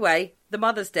 So anyway, the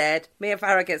mother's dead. Mia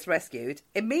Farrow gets rescued.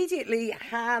 Immediately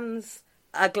hands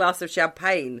a glass of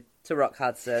champagne to Rock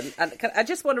Hudson. And I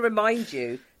just want to remind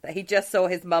you that he just saw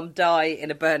his mum die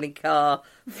in a burning car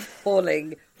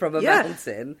falling from a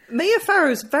mountain. Mia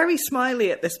Farrow's very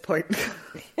smiley at this point.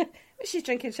 She's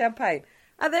drinking champagne.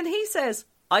 And then he says,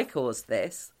 I caused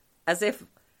this, as if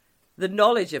the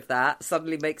knowledge of that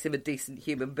suddenly makes him a decent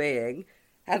human being.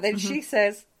 And then she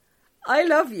says, I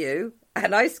love you.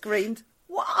 And I screamed,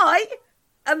 why?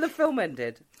 And the film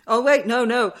ended. Oh, wait,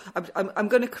 no. I'm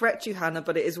going to correct you, Hannah,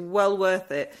 but it is well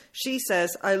worth it. She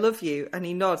says, I love you. And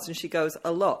he nods and she goes,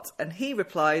 a lot. And he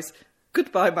replies,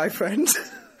 goodbye, my friend.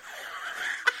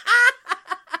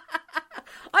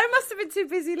 I must have been too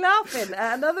busy laughing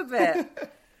at another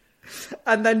bit.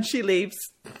 And then she leaves.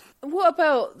 What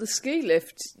about the ski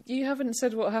lift? You haven't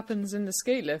said what happens in the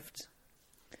ski lift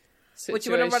situation. Would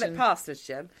you want to run it past us,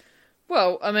 Jen?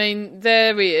 Well, I mean,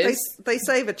 there he is. They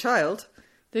save a child.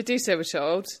 They do save a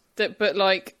child. But,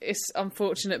 like, it's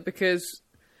unfortunate because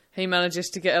he manages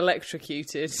to get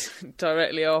electrocuted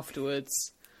directly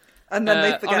afterwards. And then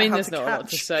they forget I mean, how there's to not catch. a lot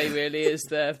to say, really, is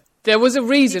there? There was a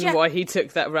reason why he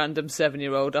took that random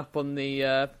 7-year-old up on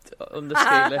the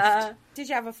ski lift. Did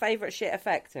you have a favourite shit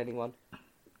effect, anyone?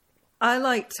 I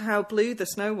liked how blue the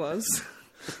snow was.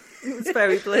 It was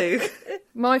very blue.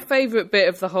 My favourite bit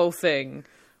of the whole thing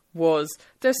was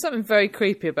there's something very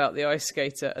creepy about the ice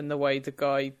skater and the way the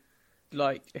guy,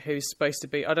 like, who's supposed to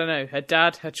be, I don't know, her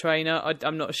dad, her trainer,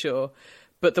 I'm not sure.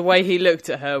 But the way he looked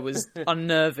at her was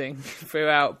unnerving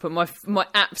throughout. But my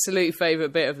absolute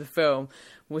favourite bit of the film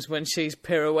was when she's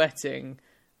pirouetting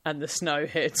and the snow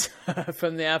hits her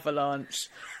from the avalanche.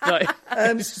 Like,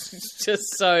 it's just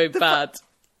so bad.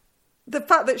 The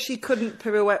fact that she couldn't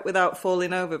pirouette without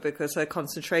falling over because her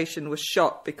concentration was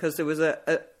shot because there was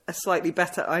a slightly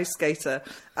better ice skater,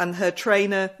 and her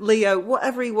trainer, Leo,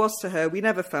 whatever he was to her, we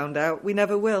never found out, we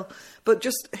never will. But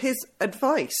just his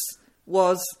advice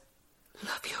was,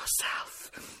 love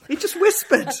yourself. He just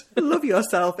whispered, love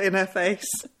yourself in her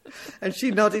face. And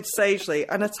she nodded sagely.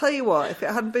 And I tell you what, if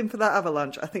it hadn't been for that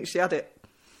avalanche, I think she had it.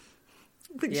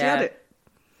 She had it.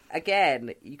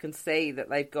 Again, you can see that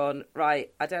they've gone, right,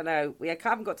 I don't know, we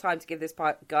haven't got time to give this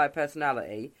guy a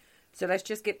personality, so let's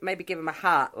just maybe give him a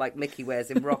hat like Mickey wears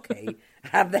in Rocky,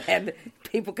 and then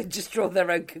people can just draw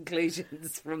their own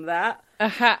conclusions from that. A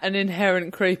hat and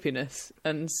inherent creepiness,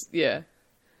 and yeah.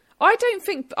 I don't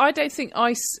think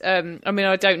ice, I mean,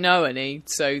 I don't know any,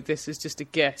 so this is just a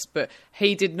guess, but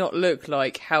he did not look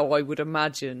like how I would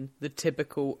imagine the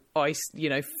typical ice,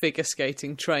 figure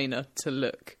skating trainer to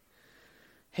look.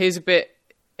 He's a bit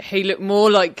he looked more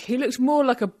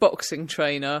like a boxing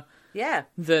trainer Yeah.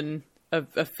 than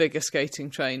a figure skating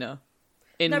trainer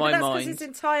in No, my but that's mind. because his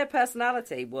entire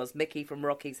personality was Mickey from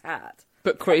Rocky's Hat.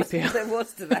 But creepier. That's all there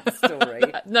was to that story.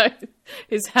 No,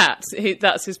 his hat.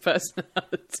 That's his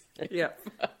personality. Yeah.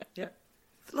 Yeah.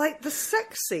 Like the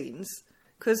sex scenes,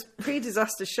 because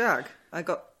pre-disaster shag, I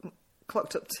got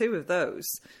clocked up 2 of those.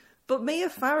 But Mia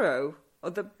Farrow,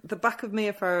 or the back of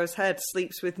Mia Farrow's head,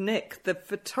 sleeps with Nick, the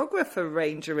photographer,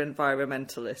 ranger,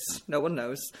 environmentalist. No one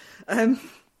knows.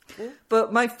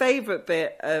 But my favourite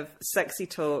bit of sexy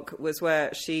talk was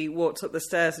where she walked up the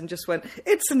stairs and just went,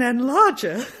 "It's an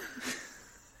enlarger."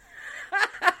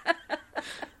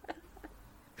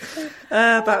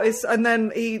 And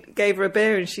then he gave her a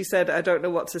beer and she said, "I don't know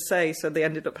what to say," so they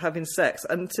ended up having sex.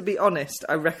 And to be honest,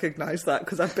 I recognise that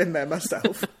because I've been there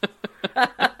myself.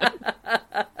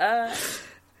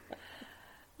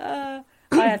 I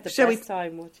had the best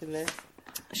time watching this.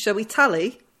 Shall we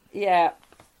tally? Yeah.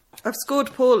 I've scored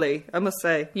poorly, I must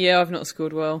say. Yeah, I've not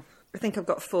scored well. I think I've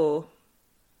got 4.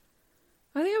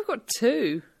 I think I've got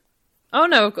 2. Oh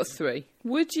no, I've got 3.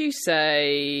 Would you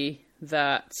say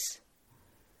that...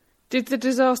 Did the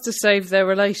disaster save their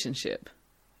relationship?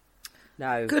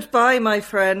 No. Goodbye, my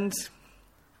friend.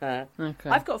 Okay.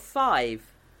 I've got 5.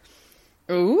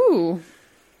 Ooh.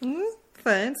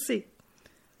 Fancy.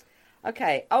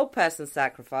 Okay, old person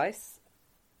sacrifice.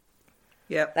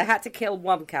 Yep. They had to kill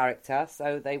one character,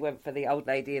 so they went for the old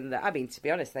lady in the... I mean, to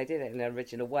be honest, they did it in an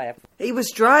original way. He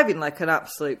was driving like an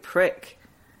absolute prick.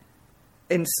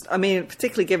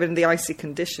 Particularly given the icy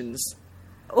conditions.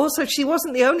 Also, she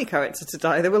wasn't the only character to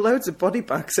die. There were loads of body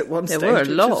bags at one stage. There were a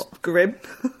lot. Which was grim.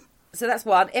 So that's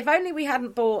one. If only we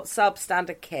hadn't bought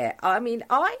substandard kit. I mean,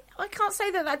 I can't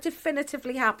say that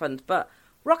definitively happened, but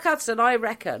Rock Hudson, I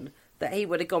reckon that he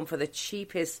would have gone for the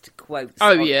cheapest quotes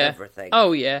on everything.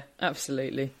 Oh, yeah,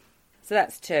 absolutely. So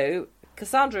that's 2.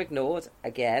 Cassandra ignored,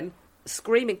 again.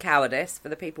 Screaming cowardice for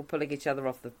the people pulling each other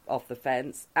off the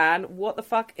fence. And what the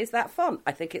fuck is that font?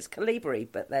 I think it's Calibri,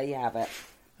 but there you have it.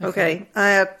 Okay, I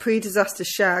had pre-disaster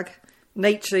shag,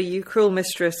 nature, you cruel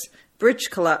mistress,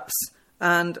 bridge collapse,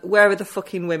 and where are the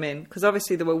fucking women? Because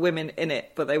obviously there were women in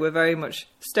it, but they were very much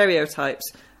stereotypes,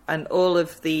 and all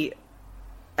of the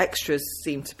extras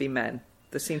seemed to be men.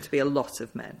 There seemed to be a lot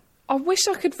of men. I wish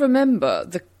I could remember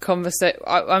the conversation.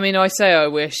 I mean, I say I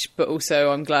wish, but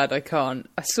also I'm glad I can't.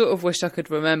 I sort of wish I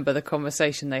could remember the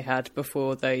conversation they had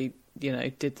before they,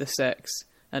 did the sex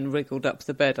and wriggled up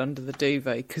the bed under the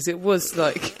duvet, because it was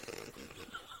like...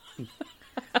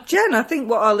 Jen, I think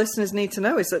what our listeners need to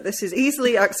know is that this is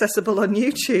easily accessible on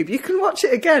YouTube. You can watch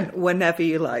it again whenever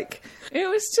you like. It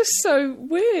was just so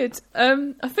weird.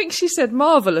 I think she said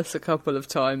marvellous a couple of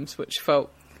times, which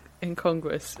felt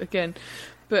incongruous again.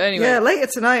 But anyway. Yeah, later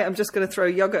tonight I'm just going to throw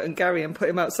yogurt and Gary and put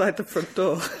him outside the front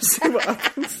door. See what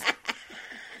happens.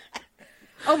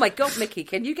 Oh my God, Mickey,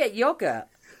 can you get yogurt?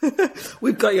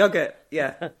 We've got yogurt,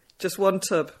 yeah. Just 1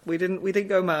 tub. We didn't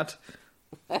go mad.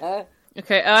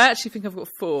 Okay, I actually think I've got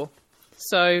 4.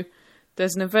 So,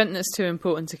 there's an event that's too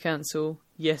important to cancel.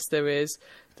 Yes, there is.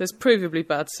 There's provably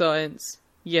bad science.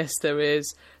 Yes, there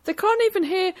is. They can't even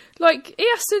hear, he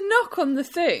has to knock on the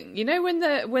thing. You know, when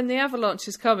the avalanche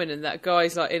is coming and that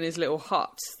guy's, in his little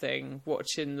hut thing,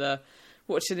 watching the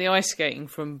ice skating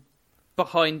from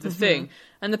behind the thing.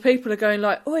 And the people are going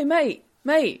 "Oi, mate,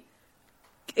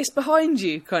 it's behind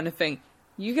you," kind of thing.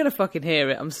 You're going to fucking hear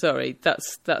it. I'm sorry.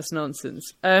 That's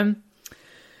nonsense.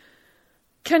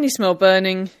 Can you smell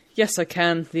burning? Yes, I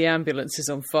can. The ambulance is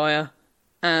on fire.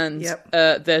 And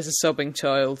there's a sobbing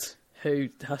child who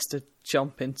has to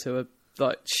jump into a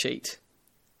sheet.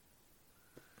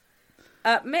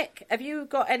 Mick, have you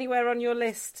got anywhere on your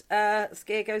list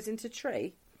skier goes into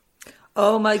tree?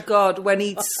 Oh my God, when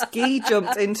he ski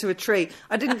jumped into a tree.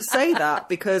 I didn't say that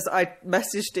because I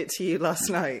messaged it to you last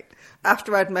night.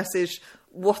 After I'd messaged,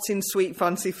 what in sweet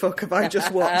fancy fuck have I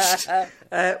just watched?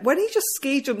 When he just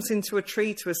ski jumps into a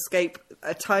tree to escape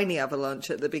a tiny avalanche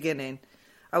at the beginning,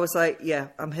 I was like, yeah,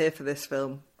 I'm here for this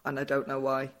film, and I don't know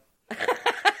why.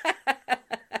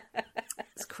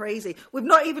 It's crazy. We've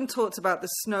not even talked about the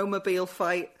snowmobile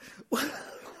fight.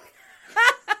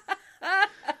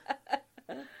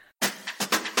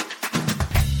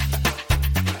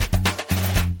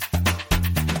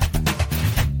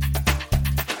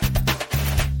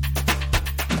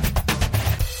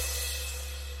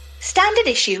 Standard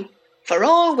issue for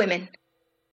all women.